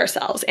support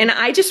ourselves. And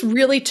I just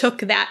really took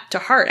that to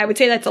heart. I would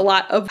say that's a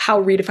lot of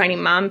how Redefining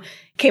Mom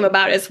came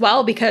about as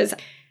well, because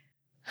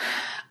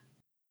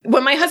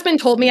when my husband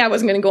told me I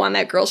wasn't going to go on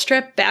that girls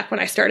trip back when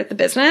I started the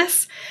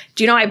business,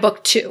 do you know I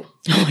booked 2?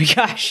 Oh my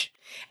gosh.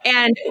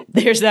 And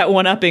there's that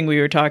one-upping we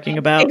were talking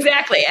about.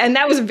 Exactly. And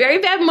that was a very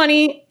bad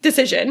money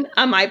decision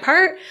on my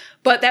part,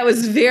 but that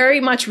was very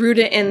much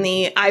rooted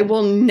in I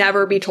will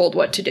never be told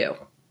what to do.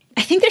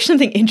 I think there's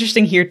something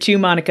interesting here too,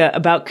 Monica,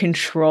 about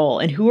control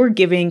and who we're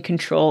giving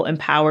control and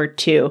power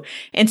to.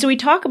 And so we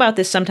talk about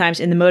this sometimes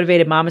in the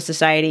Motivated Mama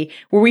Society,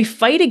 where we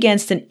fight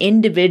against an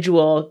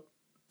individual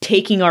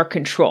taking our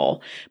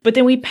control, but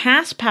then we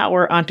pass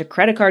power onto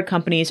credit card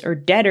companies or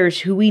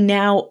debtors who we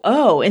now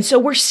owe. And so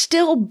we're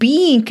still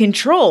being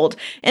controlled.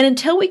 And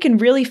until we can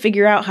really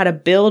figure out how to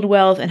build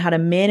wealth and how to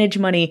manage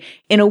money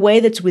in a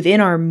way that's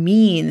within our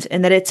means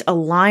and that it's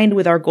aligned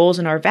with our goals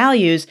and our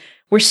values,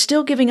 we're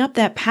still giving up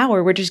that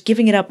power. We're just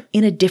giving it up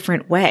in a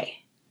different way.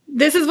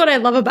 This is what I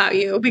love about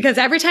you, because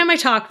every time I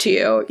talk to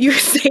you, you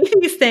say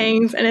these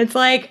things and it's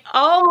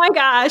oh my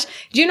gosh,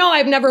 do you know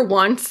I've never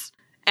once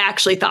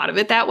actually thought of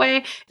it that way?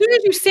 As soon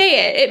as you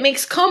say it, it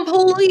makes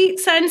complete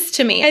sense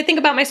to me. I think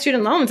about my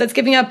student loans. That's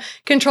giving up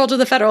control to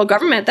the federal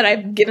government that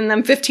I've given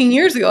them 15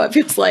 years ago, it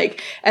feels like,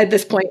 at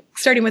this point,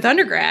 starting with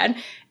undergrad.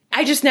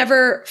 I just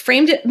never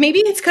framed it. Maybe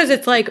it's because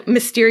it's like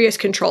mysterious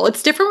control.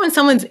 It's different when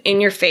someone's in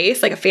your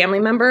face, like a family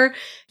member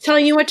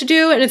telling you what to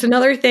do. And it's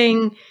another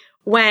thing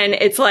when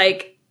it's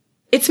like,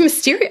 it's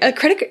mysterious.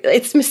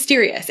 It's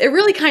mysterious. It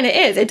really kind of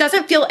is. It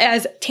doesn't feel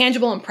as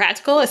tangible and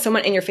practical as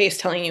someone in your face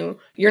telling you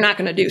you're not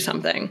going to do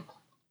something.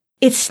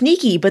 It's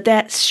sneaky, but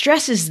that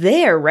stress is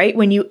there, right?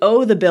 When you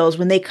owe the bills,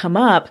 when they come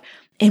up.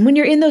 And when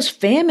you're in those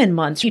famine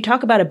months, you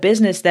talk about a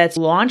business that's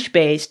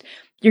launch-based,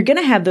 you're going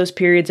to have those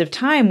periods of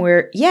time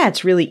where, yeah,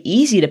 it's really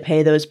easy to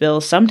pay those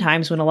bills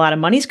sometimes when a lot of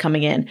money's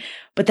coming in,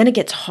 but then it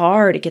gets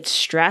hard, it gets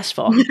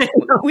stressful.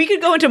 We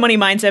could go into money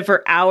mindset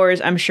for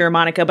hours, I'm sure,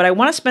 Monica, but I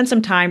want to spend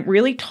some time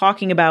really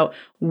talking about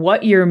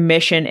what your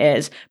mission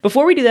is.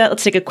 Before we do that,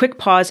 let's take a quick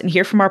pause and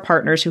hear from our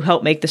partners who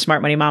help make the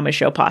Smart Money Mama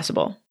show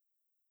possible.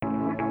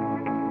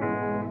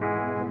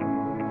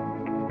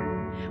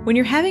 When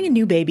you're having a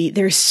new baby,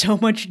 there's so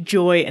much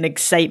joy and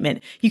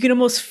excitement. You can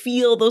almost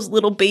feel those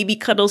little baby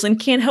cuddles and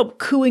can't help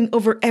cooing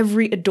over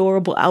every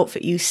adorable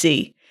outfit you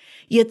see.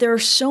 Yet there are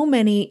so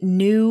many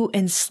new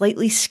and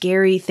slightly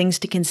scary things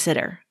to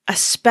consider,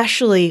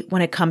 especially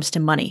when it comes to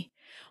money.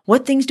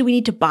 What things do we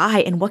need to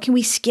buy and what can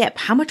we skip?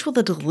 How much will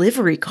the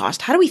delivery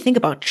cost? How do we think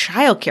about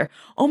childcare?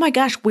 Oh my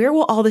gosh, where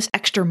will all this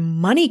extra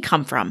money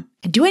come from?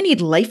 And do I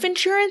need life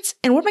insurance?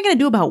 And what am I going to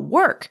do about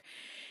work?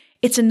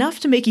 It's enough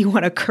to make you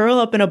want to curl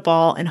up in a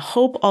ball and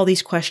hope all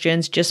these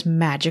questions just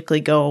magically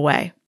go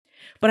away.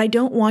 But I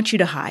don't want you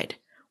to hide.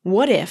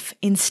 What if,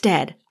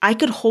 instead, I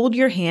could hold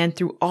your hand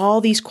through all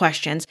these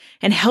questions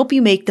and help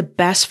you make the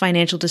best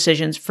financial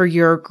decisions for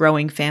your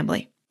growing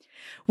family?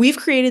 We've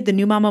created the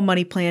New Mama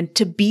Money Plan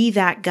to be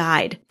that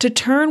guide, to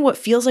turn what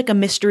feels like a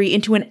mystery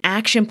into an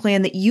action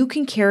plan that you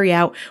can carry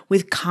out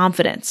with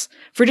confidence.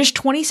 For just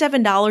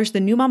 $27, the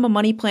New Mama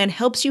Money Plan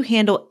helps you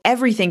handle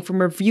everything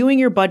from reviewing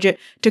your budget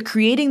to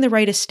creating the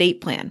right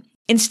estate plan.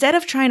 Instead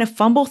of trying to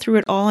fumble through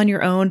it all on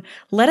your own,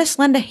 let us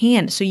lend a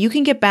hand so you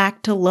can get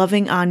back to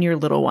loving on your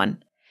little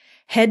one.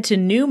 Head to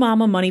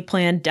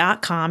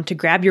newmamamoneyplan.com to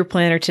grab your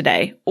planner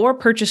today or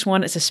purchase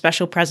one as a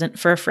special present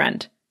for a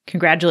friend.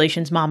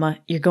 Congratulations, Mama.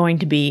 You're going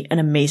to be an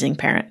amazing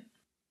parent.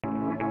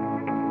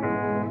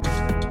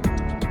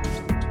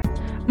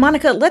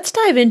 Monica, let's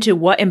dive into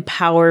what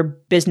Empower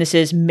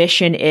Business's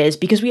mission is,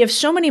 because we have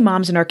so many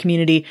moms in our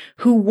community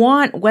who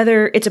want,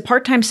 whether it's a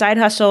part-time side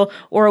hustle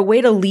or a way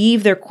to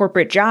leave their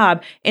corporate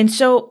job. And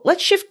so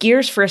let's shift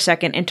gears for a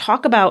second and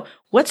talk about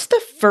what's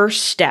the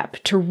first step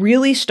to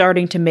really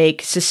starting to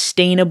make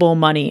sustainable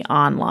money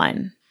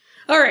online.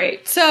 All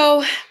right.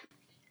 So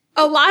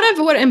a lot of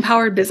what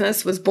Empowered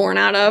Business was born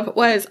out of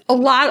was a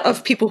lot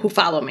of people who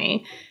follow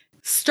me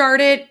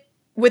started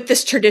with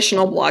this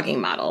traditional blogging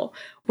model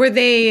where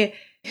they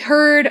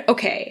heard,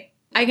 okay,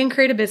 I can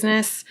create a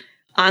business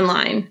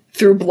online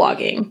through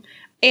blogging,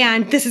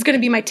 and this is going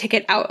to be my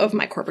ticket out of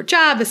my corporate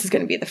job. This is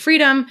going to be the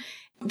freedom.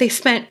 They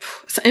spent,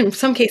 in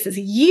some cases,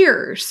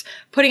 years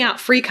putting out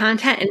free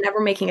content and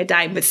never making a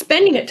dime, but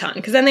spending a ton.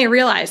 Because then they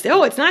realized,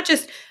 oh, it's not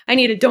just I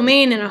need a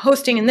domain and a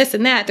hosting and this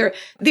and that.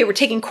 They were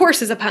taking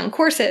courses upon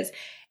courses.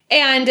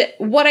 And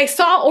what I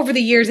saw over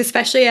the years,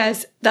 especially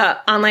as the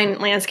online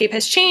landscape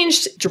has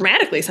changed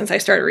dramatically since I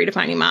started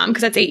Redefining Mom,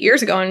 because that's 8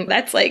 years ago, and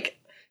that's like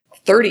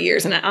 30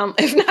 years,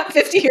 if not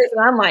 50 years in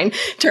online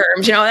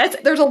terms.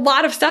 There's a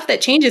lot of stuff that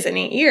changes in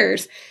 8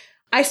 years.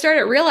 I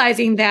started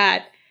realizing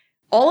that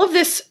all of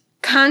this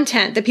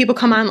content that people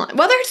come online,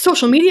 whether it's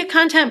social media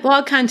content,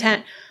 blog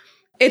content,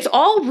 it's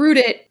all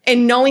rooted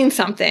in knowing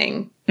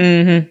something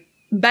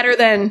better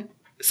than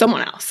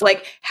someone else.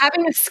 Like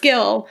having a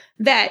skill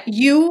that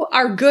you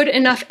are good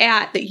enough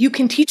at that you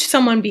can teach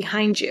someone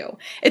behind you.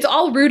 It's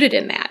all rooted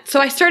in that. So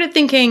I started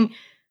thinking,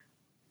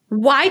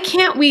 why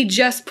can't we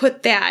just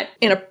put that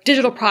in a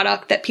digital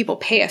product that people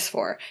pay us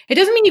for? It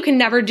doesn't mean you can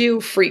never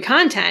do free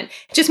content.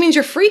 It just means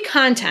your free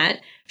content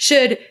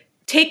should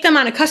take them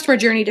on a customer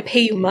journey to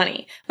pay you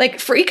money. Like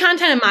free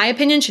content, in my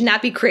opinion, should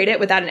not be created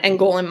without an end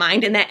goal in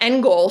mind. And that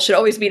end goal should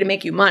always be to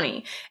make you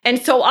money.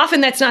 And so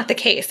often that's not the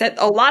case. That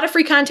a lot of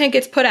free content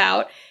gets put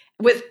out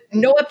with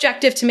no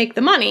objective to make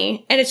the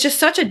money. And it's just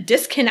such a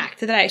disconnect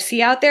that I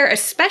see out there,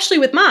 especially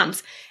with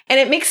moms. And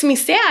it makes me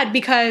sad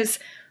because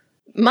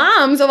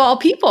moms of all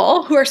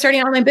people who are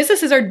starting online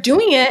businesses are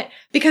doing it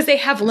because they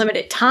have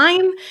limited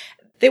time.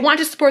 They want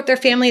to support their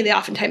family. They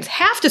oftentimes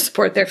have to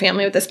support their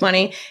family with this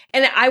money.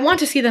 And I want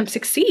to see them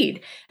succeed.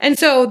 And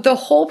so the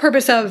whole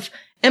purpose of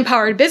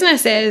Empowered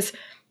Business is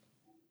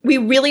we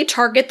really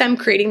target them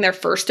creating their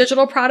first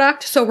digital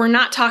product. So we're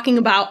not talking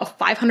about a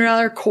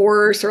 $500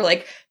 course or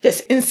like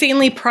this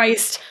insanely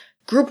priced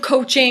group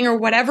coaching or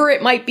whatever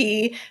it might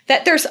be.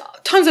 That there's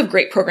tons of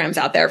great programs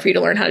out there for you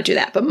to learn how to do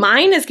that. But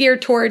mine is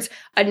geared towards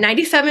a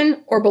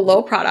 97 or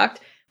below product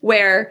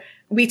where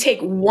we take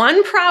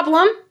one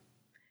problem.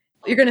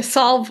 You're going to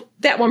solve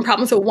that one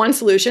problem. So one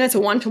solution. It's a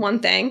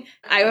one-to-one thing.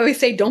 I always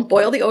say, don't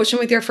boil the ocean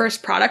with your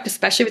first product,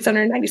 especially if it's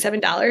under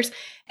 $97.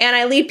 And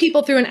I lead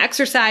people through an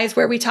exercise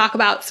where we talk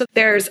about, so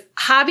there's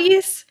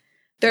hobbies,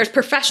 there's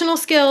professional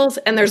skills,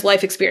 and there's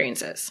life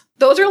experiences.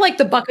 Those are like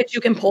the buckets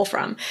you can pull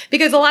from.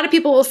 Because a lot of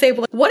people will say,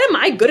 well, what am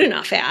I good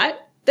enough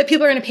at? that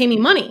people are going to pay me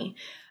money.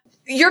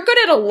 You're good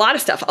at a lot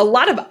of stuff, a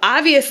lot of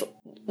obvious,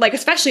 like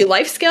especially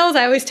life skills.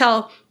 I always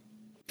tell,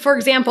 for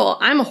example,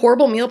 I'm a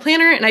horrible meal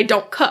planner and I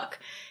don't cook.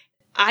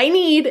 I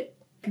need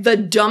the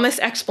dumbest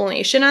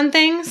explanation on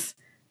things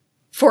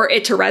for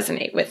it to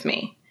resonate with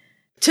me.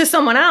 To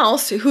someone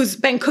else who's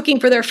been cooking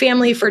for their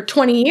family for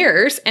 20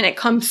 years and it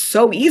comes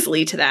so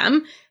easily to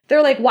them,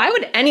 they're like, why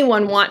would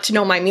anyone want to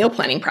know my meal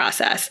planning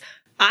process?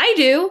 I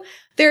do.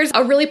 There's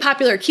a really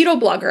popular keto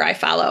blogger I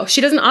follow.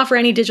 She doesn't offer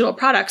any digital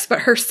products, but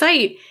her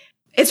site,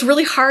 it's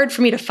really hard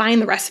for me to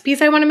find the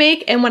recipes I want to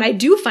make. And when I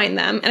do find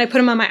them and I put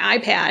them on my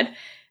iPad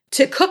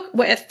to cook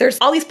with, there's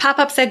all these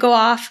pop-ups that go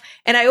off.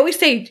 And I always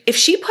say, if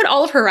she put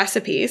all of her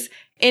recipes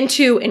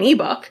into an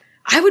ebook,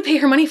 I would pay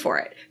her money for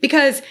it,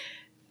 because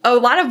a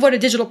lot of what a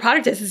digital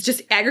product is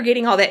just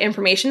aggregating all that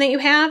information that you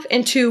have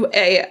into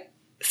a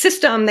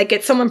system that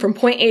gets someone from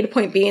point A to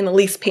point B in the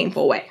least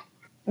painful way.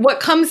 What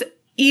comes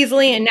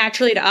easily and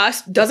naturally to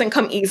us doesn't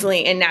come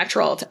easily and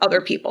natural to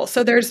other people.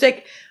 So there's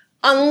like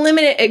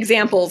unlimited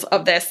examples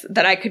of this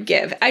that I could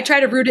give. I try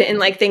to root it in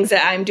like things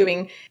that I'm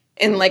doing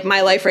in like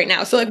my life right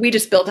now. So like we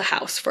just built a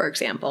house, for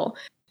example.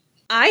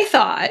 I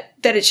thought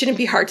that it shouldn't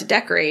be hard to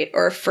decorate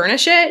or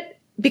furnish it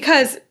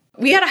because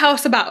we had a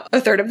house about a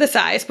third of the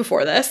size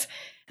before this.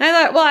 And I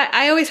thought, well,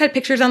 I always had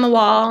pictures on the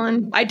wall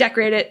and I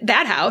decorated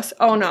that house.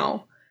 Oh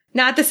no,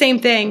 not the same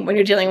thing when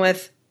you're dealing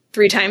with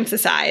 3 times the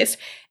size.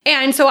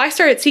 And so I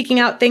started seeking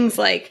out things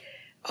like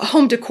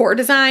home decor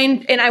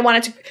design, and I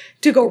wanted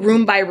to go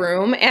room by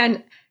room.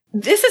 And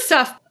this is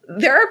stuff,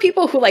 there are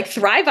people who like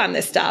thrive on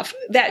this stuff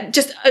that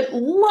just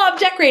love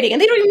decorating,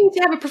 and they don't even need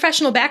to have a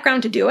professional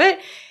background to do it.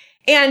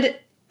 And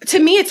to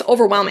me, it's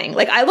overwhelming.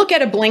 Like I look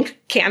at a blank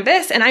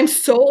canvas and I'm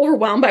so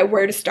overwhelmed by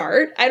where to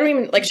start. I don't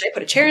even like, should I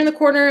put a chair in the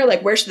corner?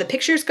 Like where should the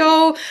pictures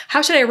go?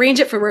 How should I arrange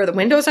it for where the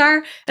windows are?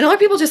 And a lot of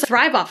people just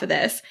thrive off of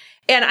this.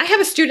 And I have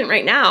a student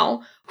right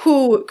now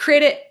who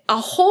created a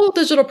whole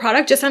digital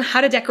product just on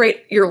how to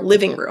decorate your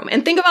living room.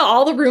 And think about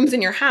all the rooms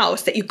in your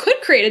house that you could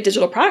create a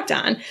digital product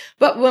on.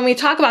 But when we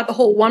talk about the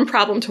whole one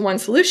problem to one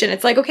solution,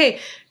 it's like, okay,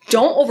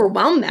 don't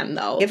overwhelm them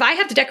though. If I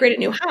have to decorate a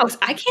new house,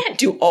 I can't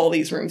do all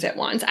these rooms at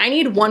once. I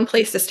need one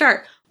place to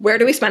start. Where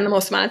do we spend the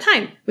most amount of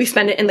time? We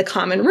spend it in the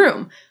common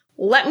room.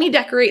 Let me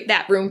decorate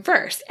that room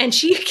first. And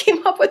she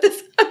came up with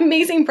this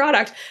amazing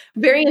product,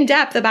 very in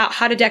depth about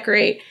how to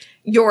decorate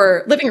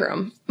your living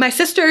room. My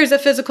sister is a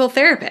physical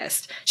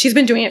therapist. She's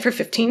been doing it for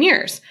 15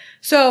 years.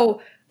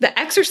 So the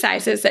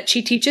exercises that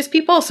she teaches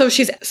people, so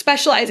she's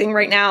specializing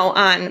right now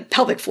on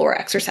pelvic floor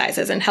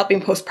exercises and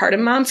helping postpartum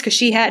moms because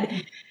she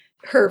had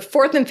her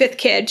 4th and 5th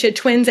kid. She had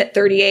twins at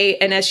 38.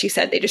 And as she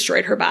said, they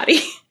destroyed her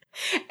body.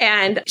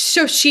 And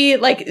so she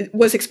like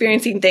was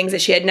experiencing things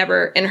that she had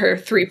never in her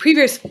 3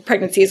 previous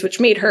pregnancies,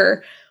 which made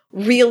her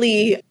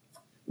really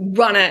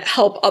want to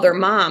help other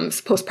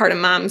moms,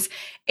 postpartum moms.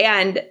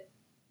 And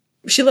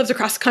she lives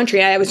across the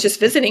country. I was just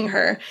visiting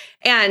her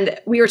and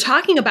we were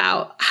talking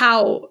about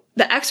how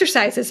the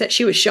exercises that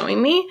she was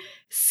showing me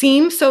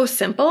seem so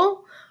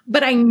simple,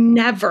 but I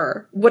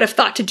never would have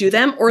thought to do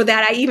them or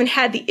that I even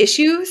had the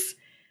issues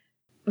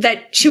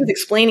that she was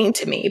explaining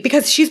to me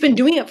because she's been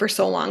doing it for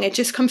so long. It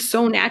just comes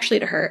so naturally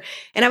to her.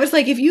 And I was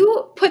like, if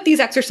you put these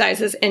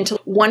exercises into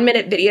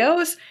 1-minute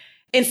videos,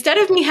 instead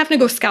of me having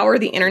to go scour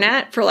the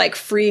internet for like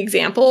free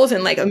examples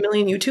and like a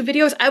million YouTube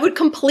videos, I would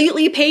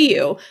completely pay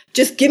you.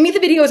 Just give me the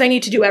videos I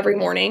need to do every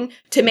morning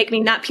to make me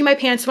not pee my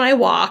pants when I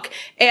walk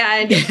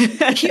and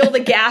heal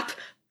the gap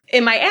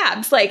in my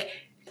abs. Like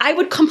I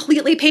would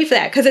completely pay for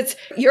that because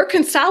you're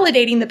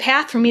consolidating the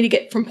path for me to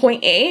get from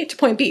point A to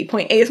point B.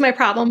 Point A is my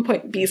problem.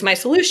 Point B is my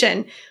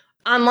solution.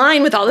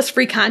 Online with all this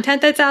free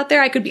content that's out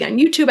there, I could be on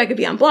YouTube. I could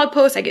be on blog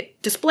posts. I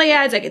get display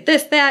ads. I get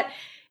this, that.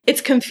 It's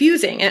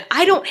confusing. And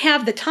I don't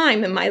have the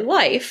time in my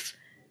life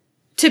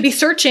to be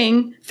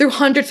searching through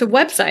hundreds of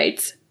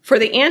websites for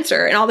the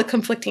answer and all the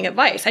conflicting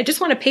advice. I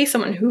just want to pay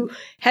someone who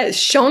has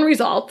shown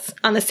results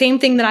on the same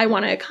thing that I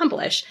want to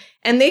accomplish.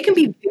 And they can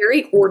be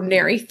very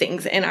ordinary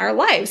things in our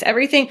lives.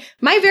 Everything,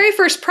 my very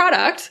first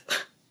product,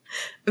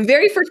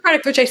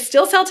 which I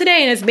still sell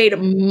today and has made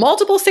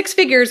multiple 6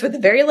 figures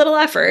with very little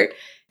effort,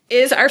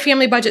 is our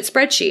family budget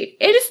spreadsheet.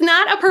 It is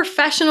not a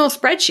professional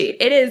spreadsheet.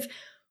 It is,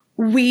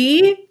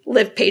 we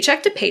live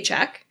paycheck to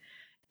paycheck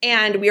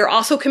and we are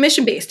also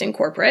commission-based in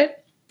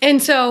corporate.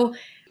 And so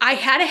I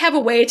had to have a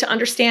way to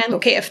understand,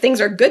 okay, if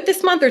things are good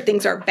this month or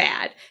things are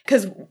bad,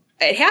 because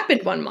it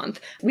happened one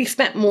month. We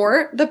spent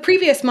more the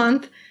previous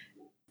month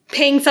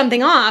paying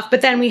something off,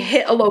 but then we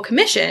hit a low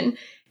commission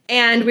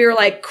and we were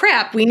like,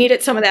 crap, we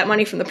needed some of that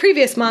money from the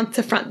previous month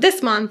to front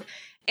this month.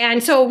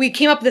 And so we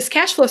came up with this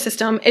cash flow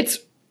system. It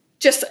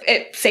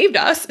saved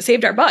us,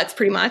 saved our butts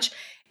pretty much.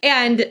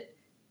 And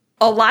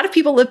a lot of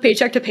people live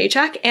paycheck to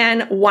paycheck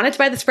and wanted to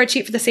buy the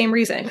spreadsheet for the same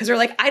reason. Because they're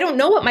like, I don't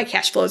know what my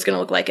cash flow is going to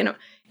look like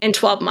in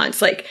 12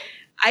 months. Like,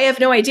 I have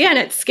no idea. And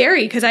it's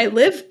scary because I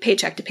live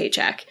paycheck to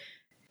paycheck.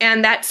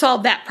 And that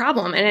solved that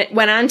problem. And it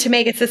went on to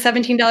make, it's a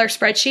 $17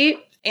 spreadsheet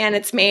and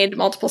it's made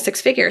multiple 6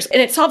 figures. And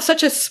it solved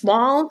such a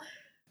small,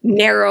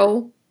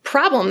 narrow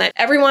problem that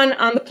everyone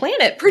on the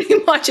planet pretty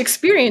much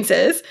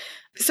experiences.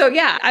 So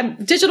yeah,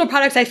 digital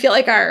products I feel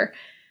like they're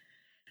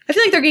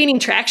gaining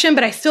traction,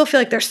 but I still feel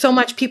like there's so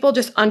much people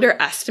just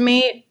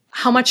underestimate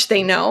how much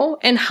they know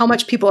and how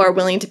much people are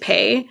willing to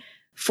pay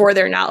for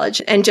their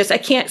knowledge. And just, I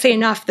can't say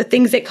enough, the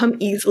things that come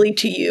easily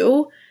to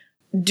you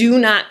do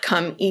not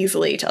come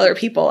easily to other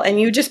people. And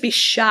you just be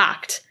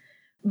shocked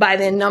by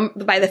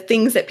the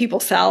things that people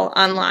sell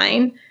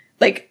online,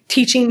 like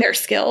teaching their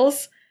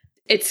skills.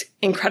 It's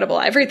incredible.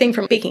 Everything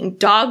from baking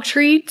dog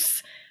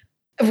treats,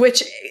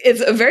 which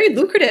is a very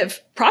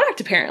lucrative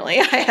product, apparently,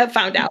 I have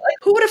found out. Like,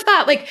 who would have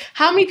thought? Like,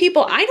 how many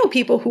people, I know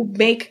people who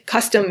make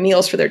custom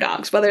meals for their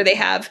dogs, whether they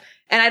have,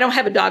 and I don't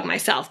have a dog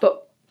myself,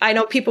 but I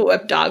know people who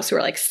have dogs who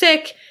are like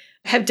sick,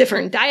 have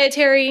different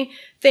dietary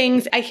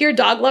things. I hear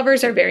dog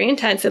lovers are very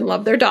intense and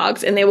love their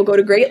dogs, and they will go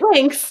to great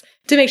lengths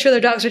to make sure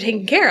their dogs are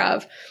taken care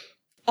of.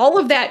 All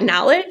of that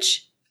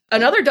knowledge,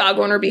 another dog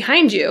owner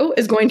behind you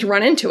is going to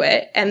run into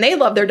it, and they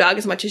love their dog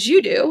as much as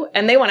you do,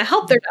 and they want to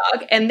help their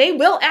dog, and they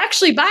will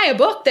actually buy a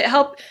book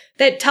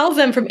that tells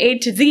them from A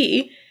to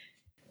Z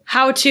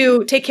how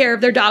to take care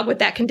of their dog with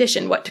that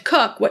condition, what to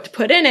cook, what to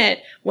put in it,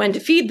 when to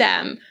feed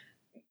them.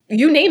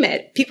 You name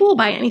it. People will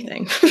buy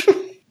anything.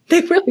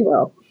 They really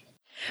will.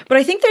 But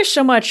I think there's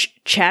so much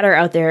chatter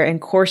out there and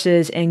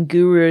courses and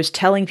gurus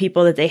telling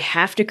people that they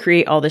have to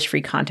create all this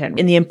free content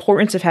and the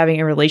importance of having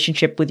a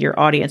relationship with your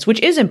audience, which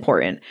is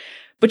important.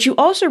 But you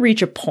also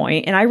reach a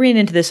point, and I ran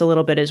into this a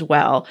little bit as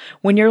well,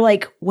 when you're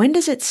like, when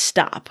does it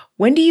stop?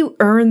 When do you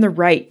earn the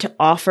right to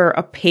offer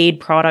a paid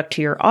product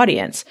to your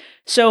audience?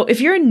 So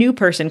if you're a new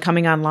person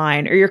coming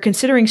online or you're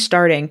considering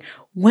starting,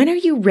 when are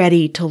you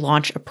ready to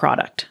launch a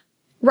product?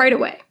 Right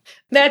away.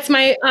 That's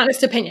my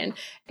honest opinion,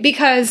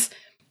 because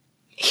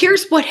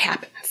here's what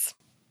happens.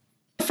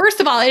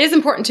 First of all, it is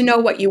important to know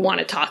what you want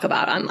to talk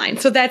about online.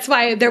 So that's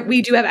why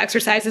we do have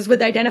exercises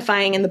with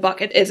identifying in the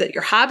bucket. Is it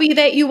your hobby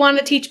that you want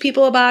to teach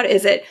people about?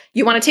 Is it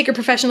you want to take a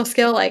professional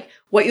skill like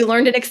what you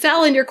learned in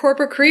Excel in your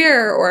corporate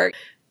career, or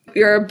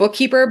you're a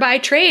bookkeeper by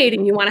trade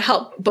and you want to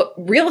help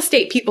real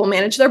estate people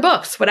manage their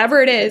books,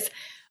 whatever it is,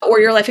 or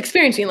your life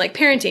experience, like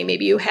parenting.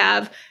 Maybe you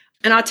have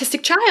an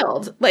autistic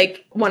child,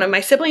 like one of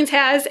my siblings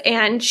has,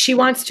 and she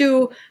wants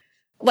to,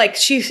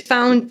 she's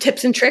found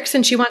tips and tricks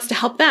and she wants to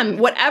help them.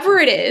 Whatever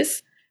it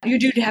is, you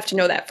do have to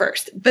know that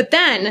first. But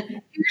then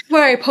here's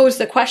where I pose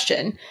the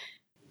question.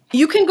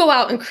 You can go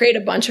out and create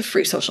a bunch of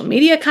free social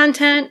media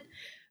content.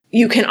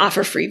 You can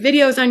offer free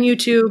videos on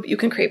YouTube. You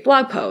can create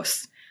blog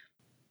posts.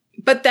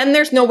 But then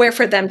there's nowhere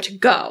for them to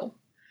go.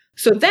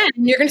 So then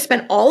you're going to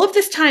spend all of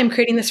this time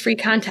creating this free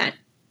content,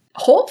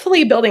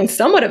 hopefully building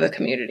somewhat of a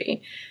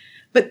community.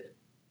 But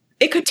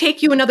it could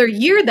take you another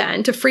year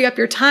then to free up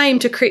your time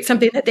to create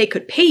something that they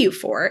could pay you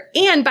for.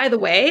 And by the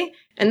way,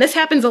 and this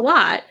happens a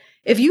lot,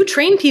 if you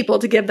train people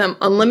to give them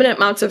unlimited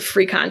amounts of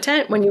free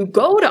content, when you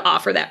go to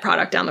offer that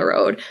product down the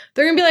road,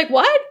 they're going to be like,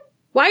 what?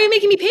 Why are you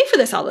making me pay for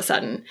this all of a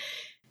sudden?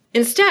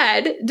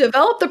 Instead,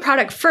 develop the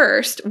product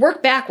first,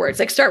 work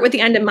backwards, start with the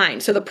end in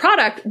mind. So the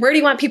product, where do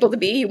you want people to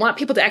be? You want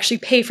people to actually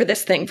pay for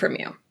this thing from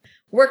you.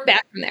 Work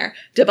back from there.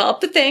 Develop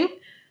the thing.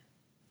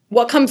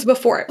 What comes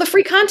before it? The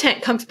free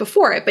content comes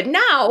before it. But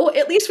now,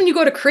 at least when you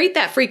go to create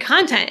that free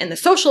content and the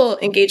social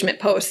engagement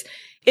posts,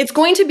 it's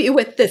going to be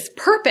with this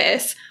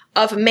purpose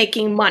of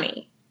making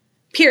money,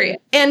 period.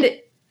 And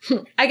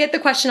I get the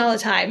question all the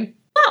time,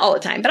 not all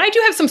the time, but I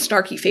do have some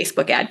snarky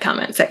Facebook ad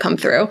comments that come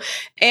through,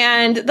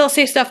 and they'll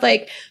say stuff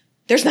like,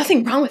 there's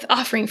nothing wrong with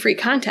offering free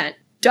content.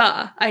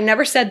 Duh. I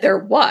never said there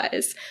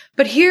was.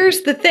 But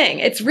here's the thing.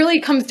 It really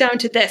comes down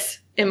to this,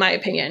 in my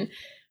opinion.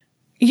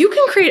 You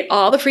can create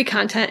all the free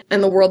content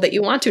in the world that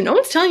you want to. No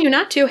one's telling you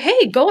not to.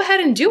 Hey, go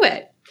ahead and do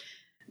it.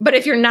 But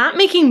if you're not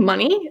making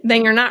money,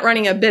 then you're not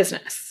running a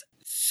business.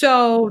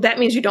 So that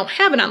means you don't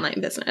have an online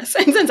business.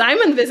 And since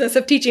I'm in the business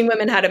of teaching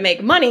women how to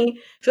make money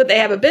so that they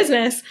have a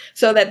business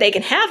so that they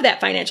can have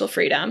that financial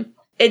freedom,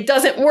 it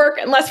doesn't work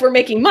unless we're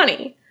making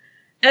money.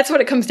 That's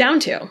what it comes down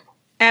to.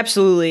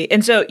 Absolutely.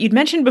 And so you'd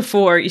mentioned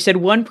before, you said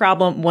one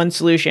problem, one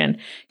solution.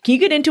 Can you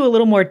get into a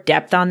little more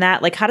depth on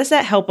that? How does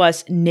that help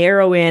us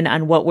narrow in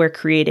on what we're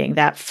creating,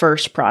 that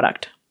first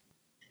product?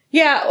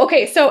 Yeah.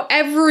 Okay. So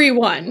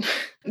everyone,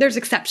 there's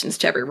exceptions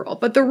to every rule,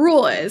 but the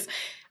rule is,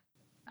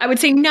 I would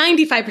say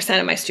 95%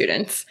 of my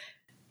students,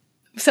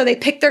 so they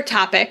pick their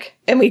topic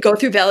and we go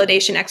through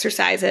validation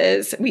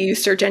exercises. We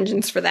use search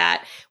engines for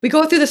that. We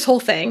go through this whole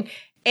thing.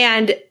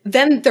 And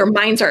then their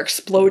minds are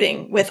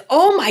exploding with,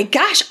 oh my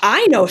gosh,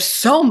 I know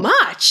so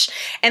much.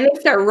 And they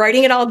start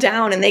writing it all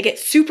down and they get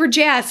super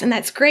jazzed, and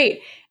that's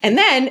great. And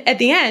then at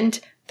the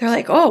end, they're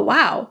like, oh,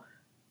 wow,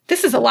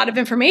 this is a lot of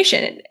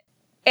information.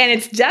 And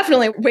it's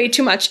definitely way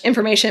too much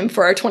information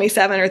for a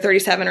 $27 or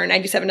 $37 or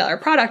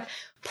 $97 product.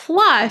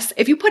 Plus,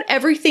 if you put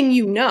everything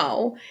you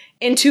know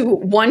into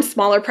one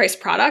smaller price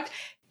product,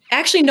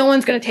 actually no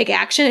one's going to take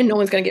action and no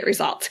one's going to get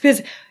results,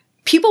 because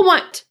people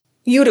want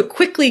you to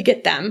quickly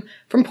get them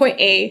from point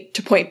A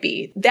to point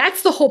B.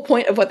 That's the whole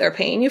point of what they're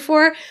paying you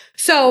for.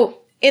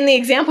 So in the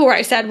example where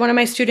I said one of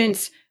my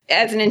students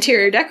as an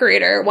interior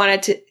decorator,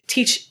 wanted to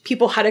teach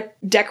people how to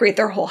decorate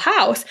their whole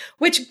house,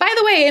 which, by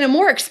the way, in a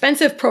more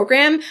expensive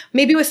program,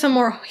 maybe with some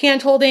more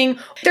hand-holding,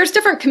 there's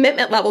different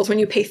commitment levels when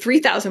you pay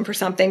 $3,000 for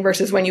something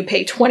versus when you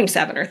pay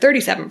 $27 or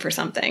 $37 for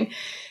something.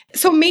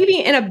 So maybe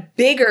in a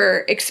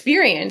bigger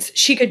experience,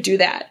 she could do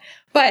that.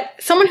 But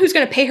someone who's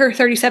going to pay her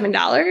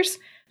 $37,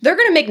 they're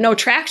going to make no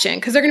traction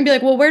because they're going to be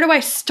like, well, where do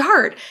I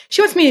start?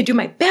 She wants me to do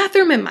my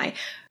bathroom and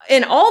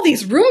in all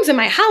these rooms in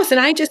my house. And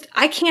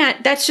I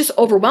can't, that's just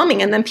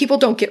overwhelming. And then people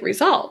don't get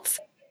results.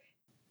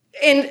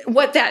 And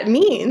what that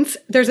means,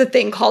 there's a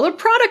thing called a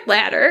product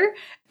ladder.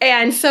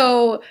 And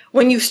so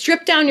when you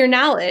strip down your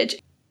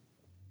knowledge,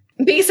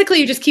 basically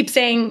you just keep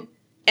saying,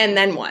 and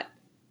then what?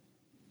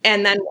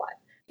 And then what?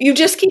 You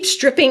just keep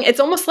stripping. It's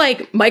almost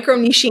like micro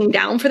niching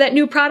down for that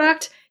new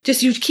product.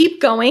 Just you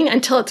keep going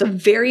until it's a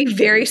very,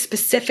 very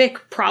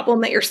specific problem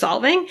that you're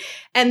solving.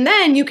 And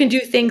then you can do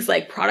things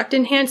like product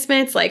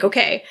enhancements. Like,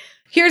 okay,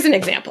 here's an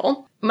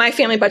example, my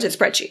family budget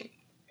spreadsheet.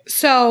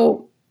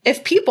 So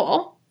if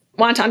people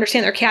want to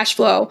understand their cash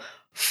flow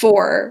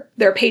for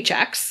their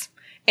paychecks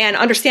and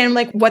understand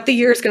like what the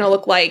year is going to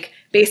look like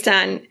based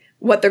on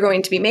what they're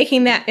going to be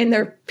making, that and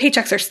their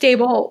paychecks are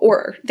stable,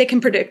 or they can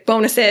predict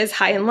bonuses,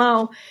 high and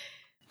low.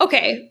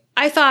 Okay,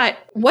 I thought,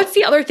 what's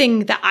the other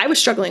thing that I was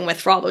struggling with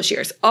for all those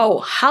years? Oh,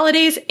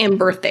 holidays and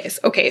birthdays.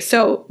 Okay,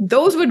 so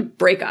those would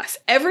break us.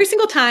 Every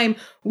single time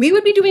we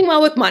would be doing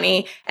well with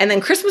money, and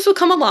then Christmas would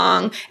come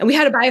along, and we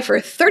had to buy for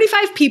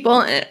 35 people,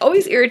 and it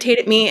always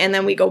irritated me, and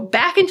then we go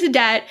back into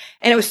debt,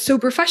 and it was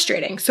super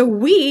frustrating. So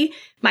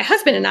my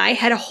husband and I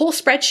had a whole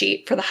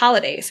spreadsheet for the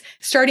holidays,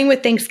 starting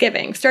with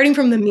Thanksgiving, starting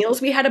from the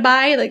meals we had to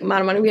buy, like the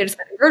amount of money we had to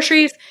spend on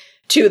groceries,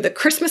 to the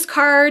Christmas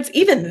cards.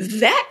 Even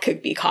that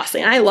could be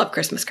costly. And I love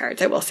Christmas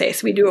cards, I will say.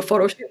 So we do a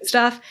photo shoot and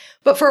stuff.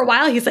 But for a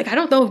while, he's like, I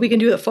don't know if we can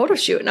do the photo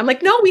shoot. And I'm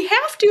like, no, we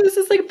have to. This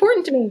is like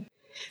important to me.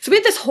 So we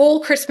had this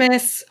whole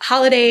Christmas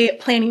holiday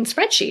planning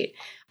spreadsheet.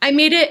 I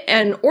made it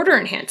an order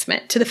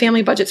enhancement to the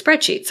family budget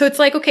spreadsheet. So it's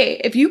like,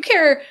 okay, if you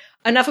care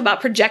enough about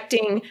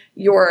projecting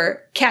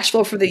your cash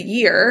flow for the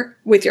year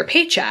with your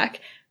paycheck,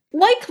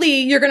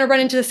 likely you're going to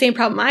run into the same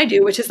problem I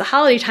do, which is the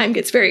holiday time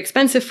gets very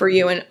expensive for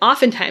you and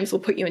oftentimes will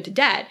put you into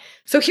debt.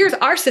 So here's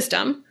our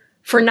system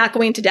for not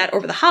going into debt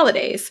over the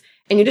holidays.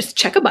 And you just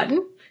check a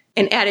button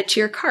and add it to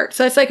your cart.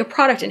 So it's like a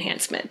product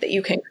enhancement that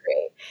you can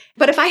create.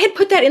 But if I had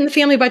put that in the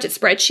family budget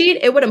spreadsheet,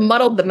 it would have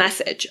muddled the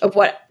message of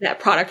what that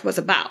product was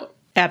about.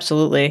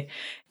 Absolutely.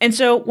 And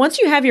so once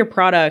you have your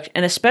product,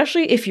 and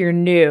especially if you're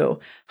new,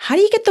 how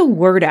do you get the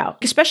word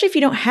out? Especially if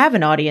you don't have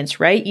an audience,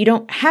 right? You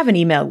don't have an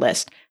email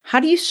list. How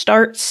do you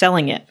start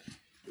selling it?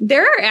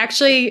 There are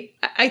actually,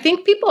 I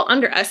think people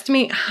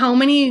underestimate how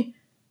many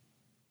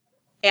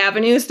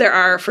avenues there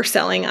are for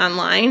selling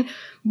online.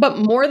 But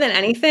more than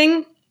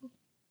anything,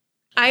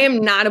 I am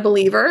not a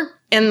believer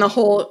in the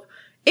whole,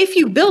 if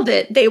you build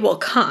it, they will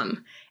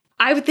come.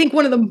 I would think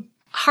one of the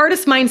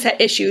hardest mindset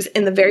issues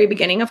in the very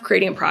beginning of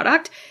creating a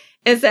product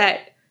is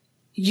that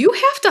you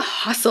have to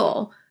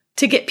hustle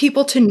to get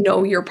people to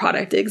know your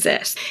product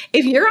exists.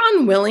 If you're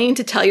unwilling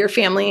to tell your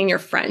family and your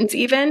friends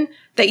even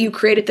that you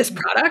created this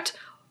product,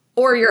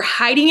 or you're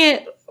hiding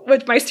it,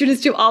 which my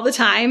students do all the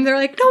time, they're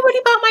like, nobody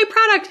bought my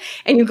product.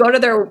 And you go to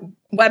their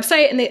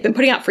website and they've been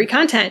putting out free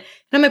content.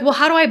 And I'm like, well,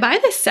 how do I buy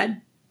this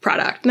said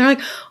product? And they're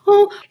like,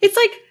 oh, it's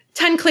like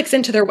 10 clicks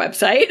into their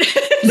website.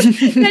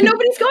 And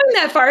nobody's going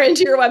that far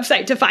into your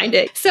website to find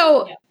it.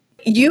 So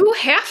you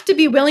have to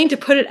be willing to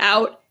put it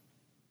out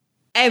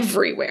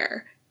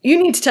everywhere.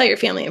 You need to tell your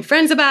family and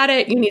friends about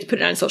it. You need to put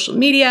it on social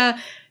media.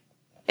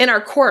 In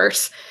our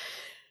course,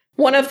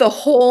 one of the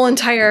whole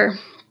entire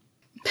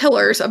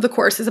pillars of the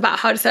course is about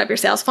how to set up your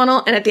sales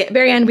funnel. And at the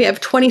very end, we have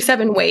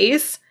 27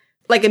 ways,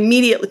 like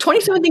immediately,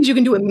 27 things you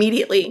can do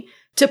immediately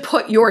to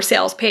put your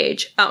sales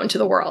page out into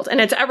the world. And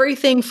it's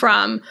everything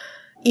from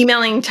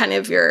emailing 10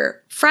 of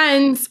your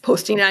friends,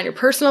 posting it on your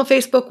personal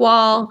Facebook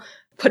wall,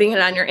 putting it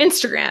on your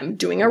Instagram,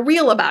 doing a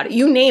reel about it,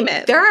 you name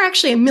it. There are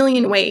actually a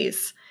million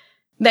ways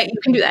that you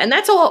can do that. And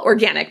that's all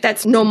organic.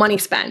 That's no money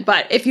spent.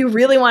 But if you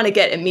really want to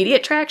get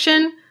immediate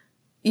traction,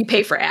 you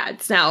pay for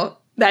ads. Now,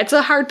 that's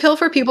a hard pill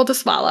for people to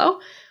swallow.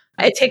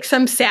 It takes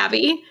some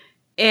savvy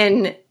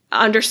in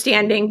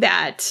understanding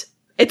that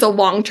it's a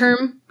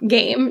long-term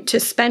game. To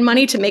spend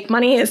money to make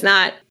money is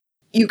not,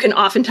 you can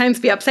oftentimes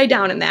be upside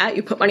down in that.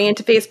 You put money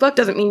into Facebook,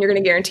 doesn't mean you're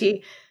going to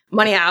guarantee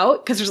money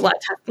out because there's a lot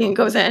of testing that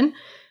goes in.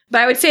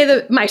 But I would say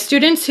that my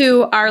students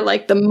who are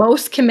like the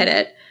most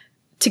committed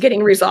to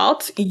getting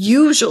results,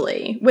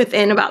 usually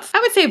within about, I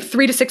would say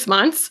 3 to 6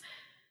 months,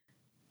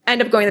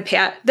 end up going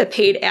the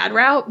paid ad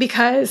route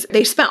because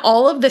they spent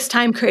all of this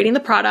time creating the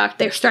product.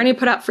 They're starting to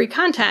put out free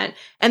content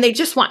and they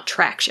just want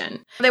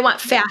traction. They want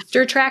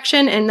faster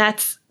traction, and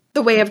that's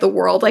the way of the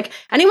world. Like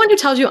anyone who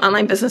tells you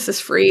online business is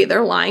free,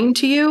 they're lying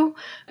to you.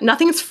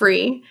 Nothing's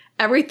free.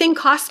 Everything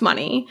costs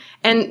money,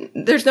 and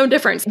there's no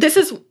difference.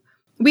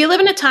 We live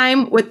in a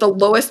time with the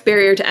lowest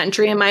barrier to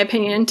entry, in my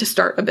opinion, to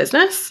start a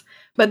business.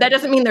 But that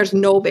doesn't mean there's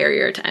no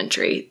barrier to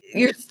entry.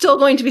 You're still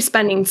going to be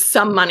spending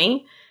some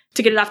money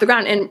to get it off the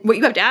ground. And what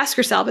you have to ask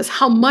yourself is,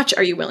 how much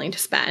are you willing to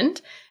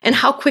spend? And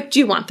how quick do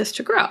you want this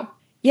to grow?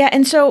 Yeah.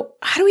 And so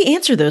how do we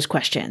answer those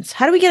questions?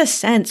 How do we get a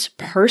sense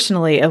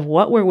personally of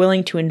what we're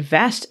willing to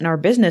invest in our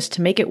business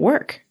to make it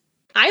work?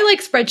 I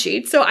like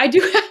spreadsheets. So I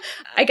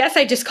guess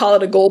I just call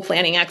it a goal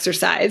planning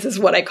exercise is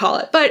what I call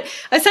it. But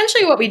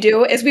essentially what we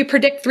do is we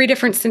predict 3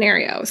 different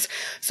scenarios.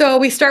 So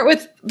we start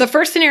with the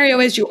first scenario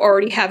is you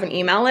already have an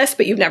email list,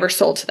 but you've never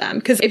sold to them.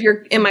 Because if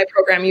you're in my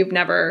program,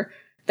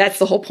 that's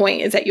the whole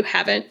point, is that you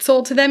haven't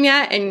sold to them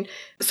yet. And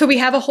so we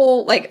have a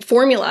whole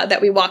formula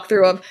that we walk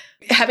through of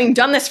having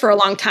done this for a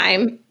long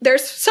time.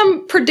 There's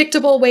some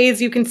predictable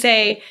ways you can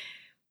say,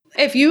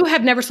 if you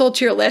have never sold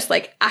to your list,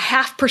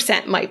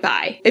 0.5% might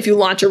buy if you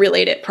launch a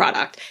related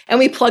product. And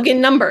we plug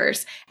in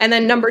numbers. And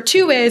then number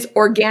 2 is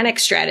organic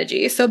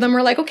strategy. So then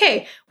we're like,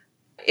 okay,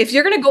 if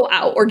you're going to go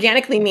out,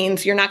 organically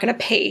means you're not going to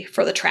pay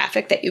for the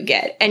traffic that you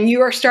get. And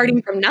you are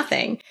starting from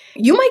nothing.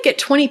 You might get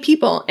 20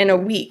 people in a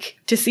week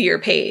to see your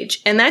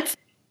page. And that's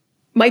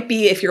might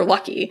be if you're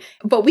lucky.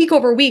 But week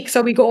over week,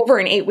 so we go over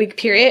an 8-week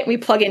period, we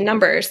plug in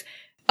numbers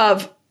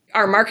of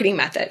our marketing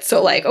methods.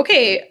 So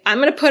okay, I'm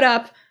going to put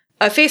up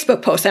a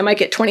Facebook post. I might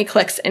get 20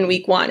 clicks in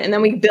week 1. And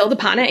then we build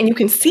upon it. And you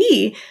can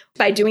see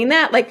by doing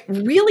that,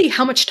 really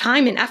how much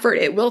time and effort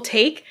it will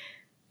take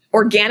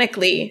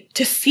organically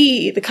to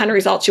see the kind of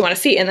results you want to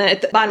see. And then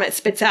at the bottom, it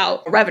spits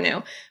out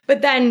revenue.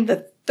 But then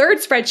the third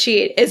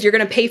spreadsheet is you're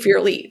going to pay for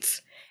your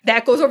leads.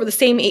 That goes over the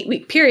same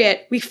 8-week period.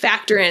 We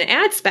factor in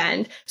ad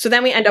spend. So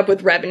then we end up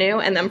with revenue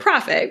and then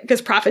profit,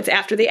 because profit's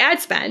after the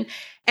ad spend.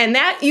 And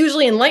that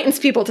usually enlightens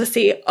people to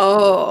see,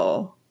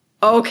 oh,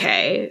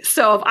 okay,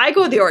 so if I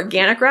go the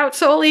organic route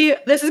solely,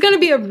 this is going to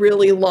be a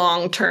really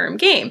long-term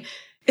game.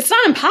 It's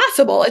not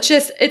impossible. It's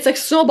a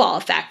snowball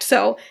effect.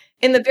 So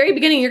in the very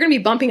beginning, you're going to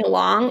be bumping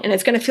along and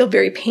it's going to feel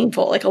very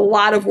painful, like a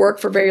lot of work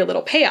for very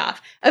little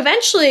payoff.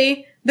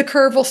 Eventually, the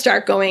curve will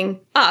start going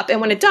up. And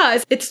when it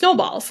does, it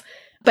snowballs.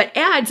 But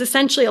ads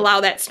essentially allow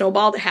that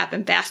snowball to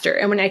happen faster.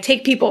 And when I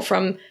take people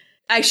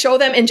I show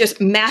them in just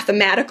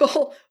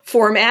mathematical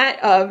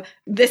format of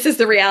this is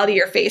the reality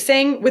you're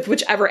facing with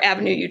whichever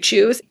avenue you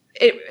choose,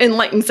 it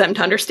enlightens them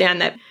to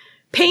understand that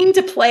paying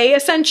to play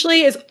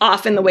essentially is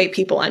often the way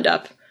people end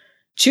up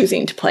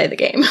choosing to play the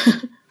game.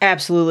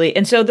 Absolutely.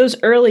 And so those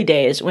early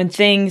days when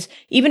things,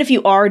 even if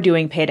you are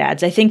doing paid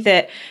ads, I think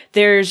that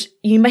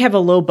you might have a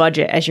low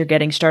budget as you're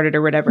getting started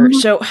or whatever. Mm-hmm.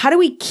 So how do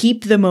we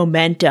keep the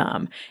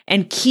momentum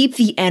and keep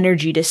the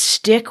energy to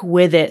stick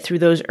with it through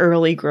those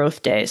early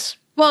growth days?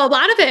 Well, a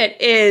lot of it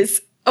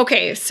is,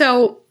 okay,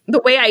 so the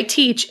way I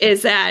teach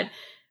is that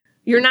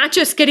you're not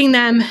just getting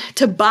them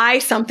to buy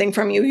something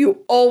from you.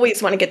 You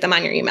always want to get them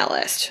on your email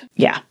list.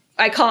 Yeah.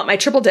 I call it my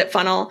triple dip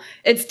funnel.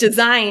 It's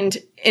designed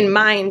in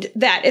mind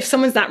that if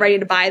someone's not ready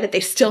to buy, that they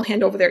still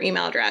hand over their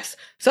email address.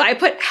 So I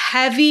put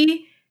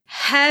heavy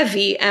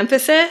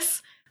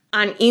emphasis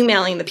on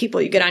emailing the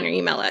people you get on your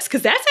email list,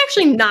 because that's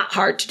actually not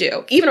hard to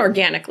do, even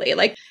organically.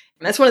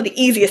 That's one of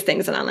the easiest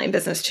things in online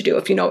business to do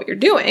if you know what you're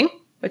doing,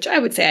 which I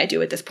would say I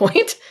do at this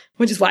point,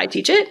 which is why I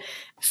teach it.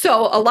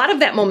 So a lot of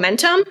that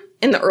momentum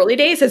in the early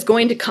days is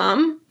going to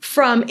come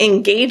from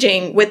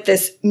engaging with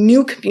this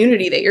new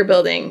community that you're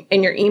building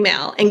in your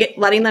email and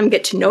letting them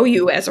get to know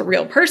you as a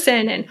real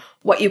person and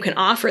what you can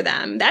offer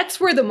them. That's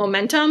where the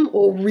momentum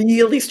will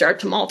really start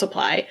to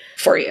multiply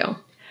for you.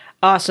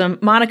 Awesome.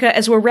 Monica,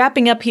 as we're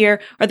wrapping up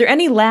here, are there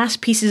any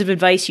last pieces of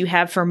advice you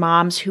have for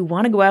moms who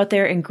want to go out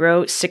there and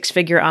grow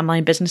 6-figure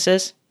online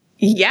businesses?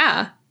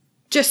 Yeah.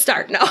 Just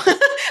start. No.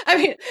 I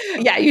mean,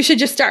 yeah, you should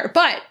just start.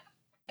 But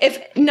if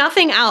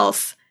nothing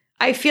else,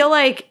 I feel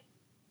like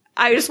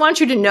I just want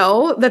you to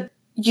know that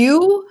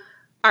you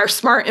are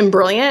smart and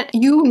brilliant.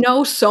 You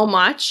know so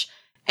much,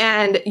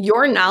 and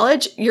your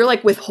knowledge, you're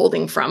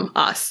withholding from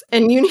us.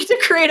 And you need to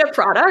create a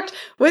product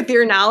with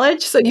your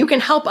knowledge so you can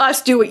help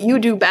us do what you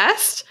do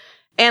best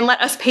and let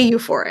us pay you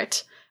for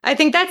it. I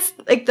think that's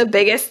the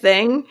biggest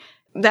thing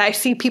that I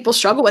see people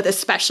struggle with,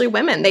 especially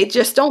women. They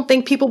just don't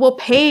think people will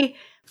pay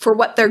for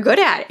what they're good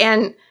at.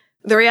 And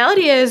the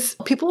reality is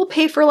people will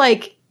pay for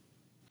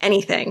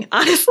anything,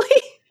 honestly.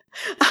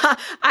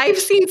 I've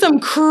seen some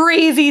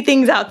crazy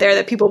things out there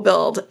that people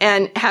build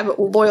and have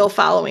loyal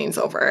followings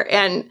over,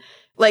 and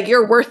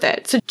you're worth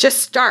it. So just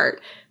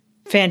start.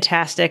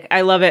 Fantastic.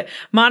 I love it.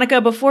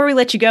 Monica, before we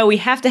let you go, we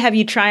have to have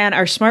you try on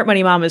our Smart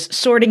Money Mamas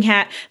sorting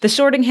hat. The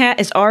sorting hat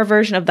is our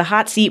version of the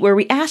hot seat where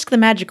we ask the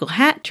magical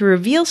hat to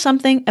reveal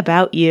something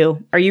about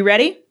you. Are you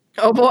ready?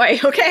 Oh boy.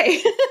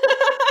 Okay.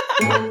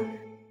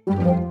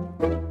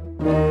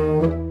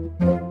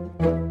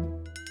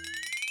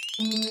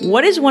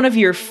 What is one of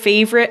your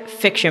favorite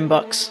fiction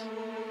books?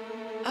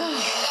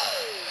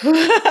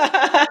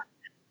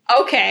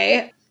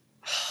 Okay.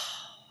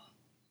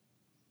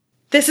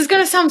 This is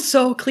going to sound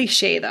so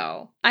cliche,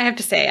 though. I have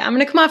to say, I'm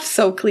going to come off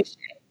so cliche.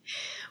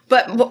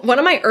 But one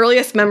of my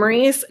earliest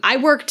memories, I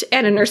worked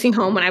at a nursing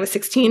home when I was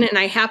 16, and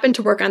I happened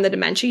to work on the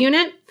dementia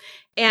unit.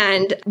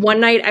 And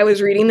one night I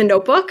was reading The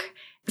Notebook.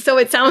 So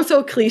it sounds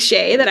so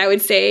cliche that I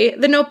would say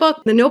The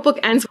Notebook. The Notebook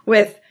ends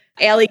with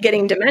Allie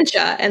getting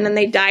dementia, and then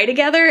they die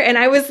together. And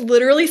I was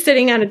literally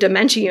sitting on a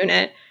dementia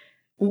unit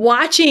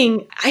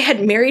watching. I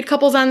had married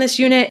couples on this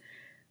unit.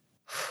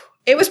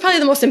 It was probably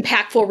the most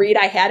impactful read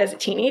I had as a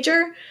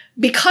teenager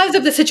because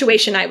of the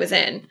situation I was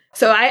in.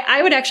 So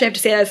I would actually have to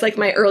say that's like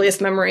my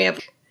earliest memory of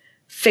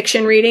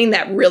fiction reading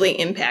that really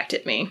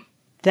impacted me.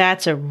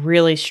 That's a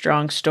really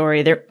strong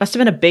story. There must have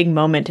been a big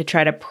moment to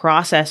try to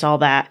process all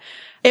that.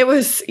 It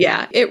was,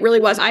 yeah, it really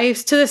was. I,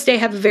 to this day,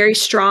 have a very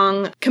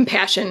strong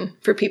compassion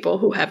for people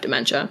who have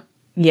dementia.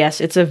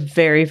 Yes, it's a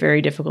very,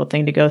 very difficult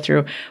thing to go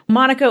through.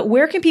 Monica,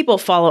 where can people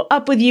follow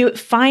up with you,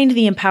 find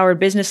the Empowered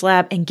Business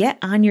Lab, and get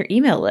on your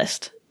email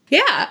list?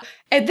 Yeah.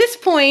 At this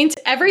point,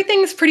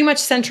 everything's pretty much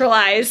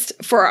centralized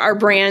for our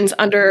brands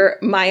under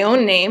my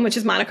own name, which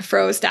is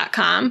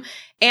monicafroese.com.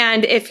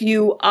 And if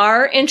you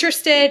are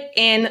interested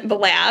in the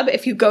lab,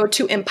 if you go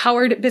to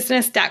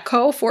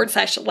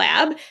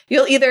empoweredbusiness.co/lab,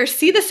 you'll either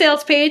see the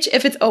sales page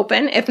if it's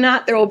open. If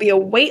not, there will be a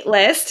wait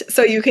list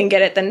so you can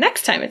get it the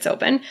next time it's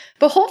open.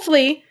 But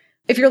hopefully,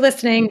 if you're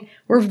listening,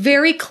 we're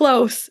very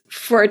close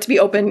for it to be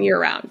open year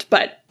round.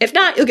 But if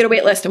not, you'll get a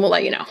wait list and we'll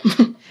let you know.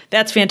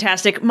 That's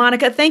fantastic.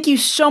 Monica, thank you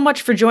so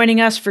much for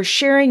joining us, for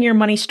sharing your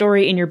money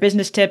story and your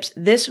business tips.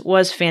 This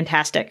was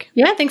fantastic.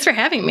 Yeah, thanks for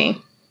having me.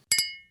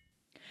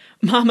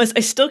 Mamas, I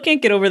still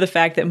can't get over the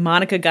fact that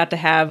Monica got to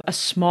have a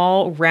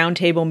small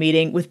roundtable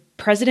meeting with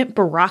President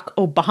Barack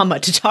Obama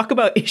to talk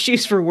about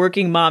issues for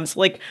working moms.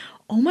 Like,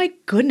 oh my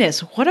goodness,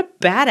 what a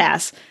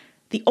badass.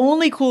 The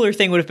only cooler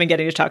thing would have been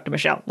getting to talk to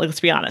Michelle. Like, let's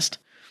be honest.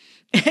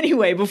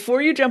 Anyway,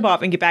 before you jump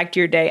off and get back to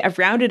your day, I've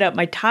rounded up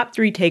my top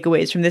 3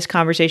 takeaways from this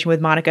conversation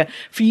with Monica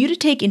for you to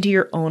take into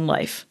your own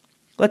life.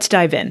 Let's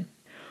dive in.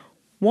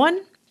 1,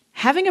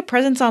 having a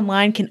presence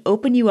online can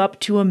open you up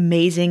to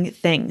amazing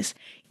things.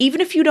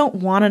 Even if you don't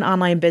want an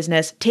online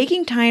business,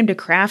 taking time to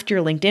craft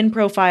your LinkedIn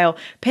profile,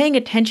 paying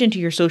attention to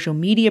your social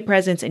media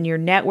presence and your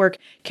network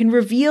can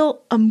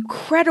reveal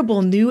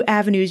incredible new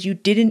avenues you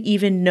didn't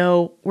even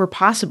know were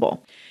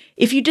possible.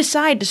 If you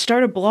decide to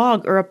start a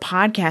blog or a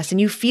podcast and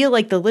you feel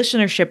like the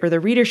listenership or the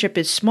readership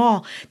is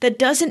small, that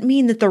doesn't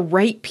mean that the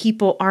right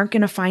people aren't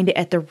going to find it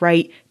at the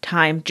right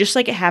time, just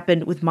like it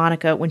happened with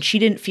Monica when she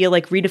didn't feel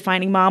like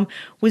Redefining Mom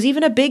was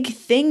even a big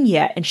thing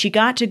yet, and she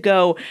got to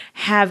go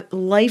have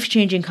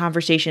life-changing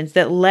conversations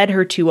that led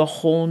her to a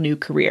whole new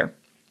career.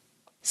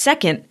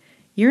 Second,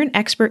 you're an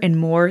expert in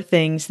more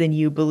things than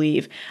you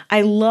believe.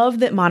 I love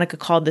that Monica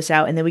called this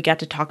out and then we got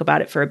to talk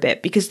about it for a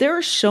bit because there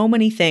are so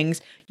many things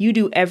you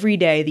do every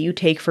day that you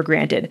take for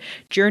granted.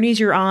 Journeys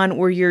you're on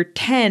where you're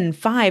 10,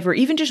 5, or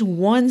even just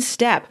one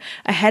step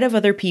ahead of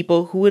other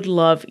people who would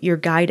love your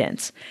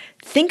guidance.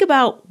 Think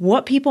about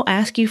what people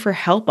ask you for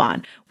help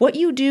on, what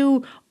you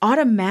do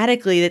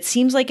automatically that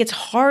seems like it's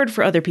hard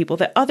for other people,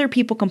 that other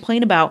people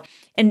complain about,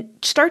 and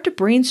start to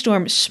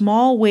brainstorm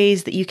small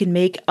ways that you can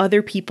make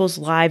other people's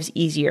lives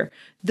easier.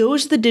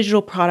 Those are the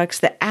digital products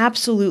that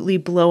absolutely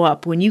blow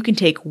up when you can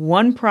take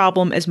one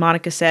problem, as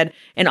Monica said,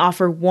 and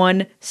offer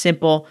one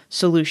simple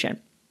solution.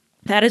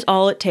 That is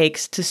all it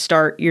takes to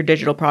start your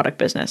digital product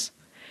business.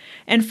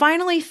 And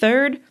finally,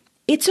 third,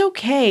 it's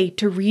okay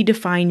to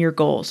redefine your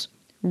goals.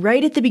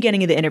 Right at the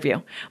beginning of the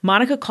interview,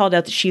 Monica called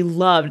out that she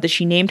loved that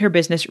she named her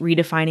business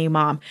Redefining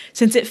Mom,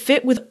 since it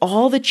fit with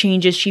all the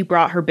changes she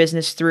brought her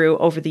business through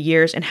over the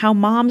years and how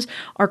moms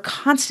are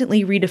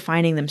constantly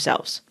redefining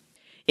themselves.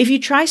 If you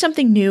try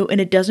something new and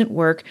it doesn't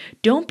work,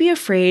 don't be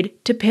afraid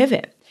to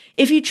pivot.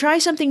 If you try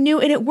something new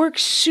and it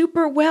works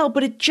super well,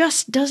 but it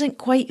just doesn't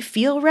quite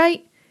feel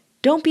right,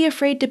 don't be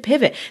afraid to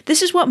pivot.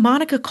 This is what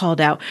Monica called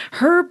out.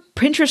 Her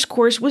Pinterest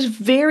course was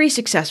very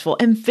successful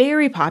and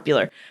very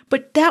popular,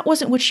 but that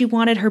wasn't what she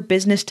wanted her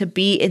business to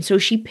be, and so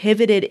she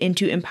pivoted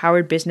into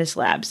Empowered Business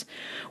Labs.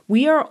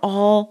 We are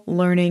all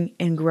learning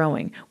and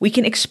growing. We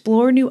can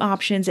explore new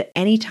options at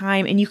any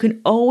time, and you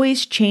can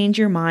always change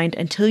your mind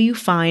until you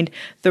find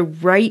the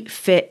right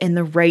fit and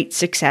the right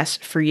success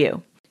for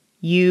you.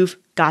 You've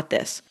got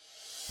this.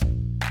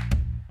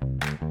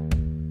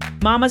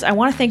 Mamas, I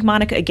want to thank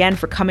Monica again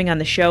for coming on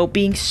the show,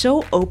 being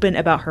so open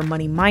about her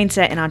money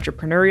mindset and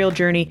entrepreneurial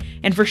journey,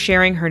 and for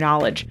sharing her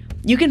knowledge.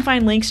 You can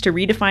find links to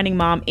Redefining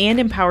Mom and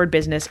Empowered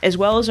Business, as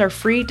well as our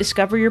free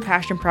Discover Your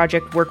Passion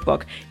Project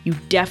workbook. You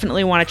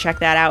definitely want to check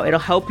that out. It'll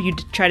help you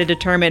try to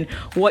determine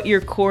what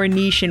your core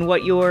niche and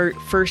what your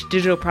first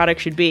digital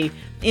product should be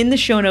in the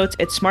show notes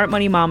at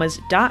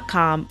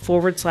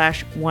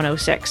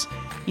smartmoneymamas.com/106.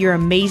 You're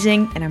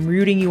amazing, and I'm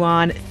rooting you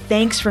on.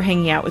 Thanks for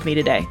hanging out with me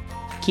today.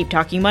 Keep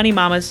talking money,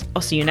 mamas.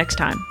 I'll see you next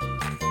time.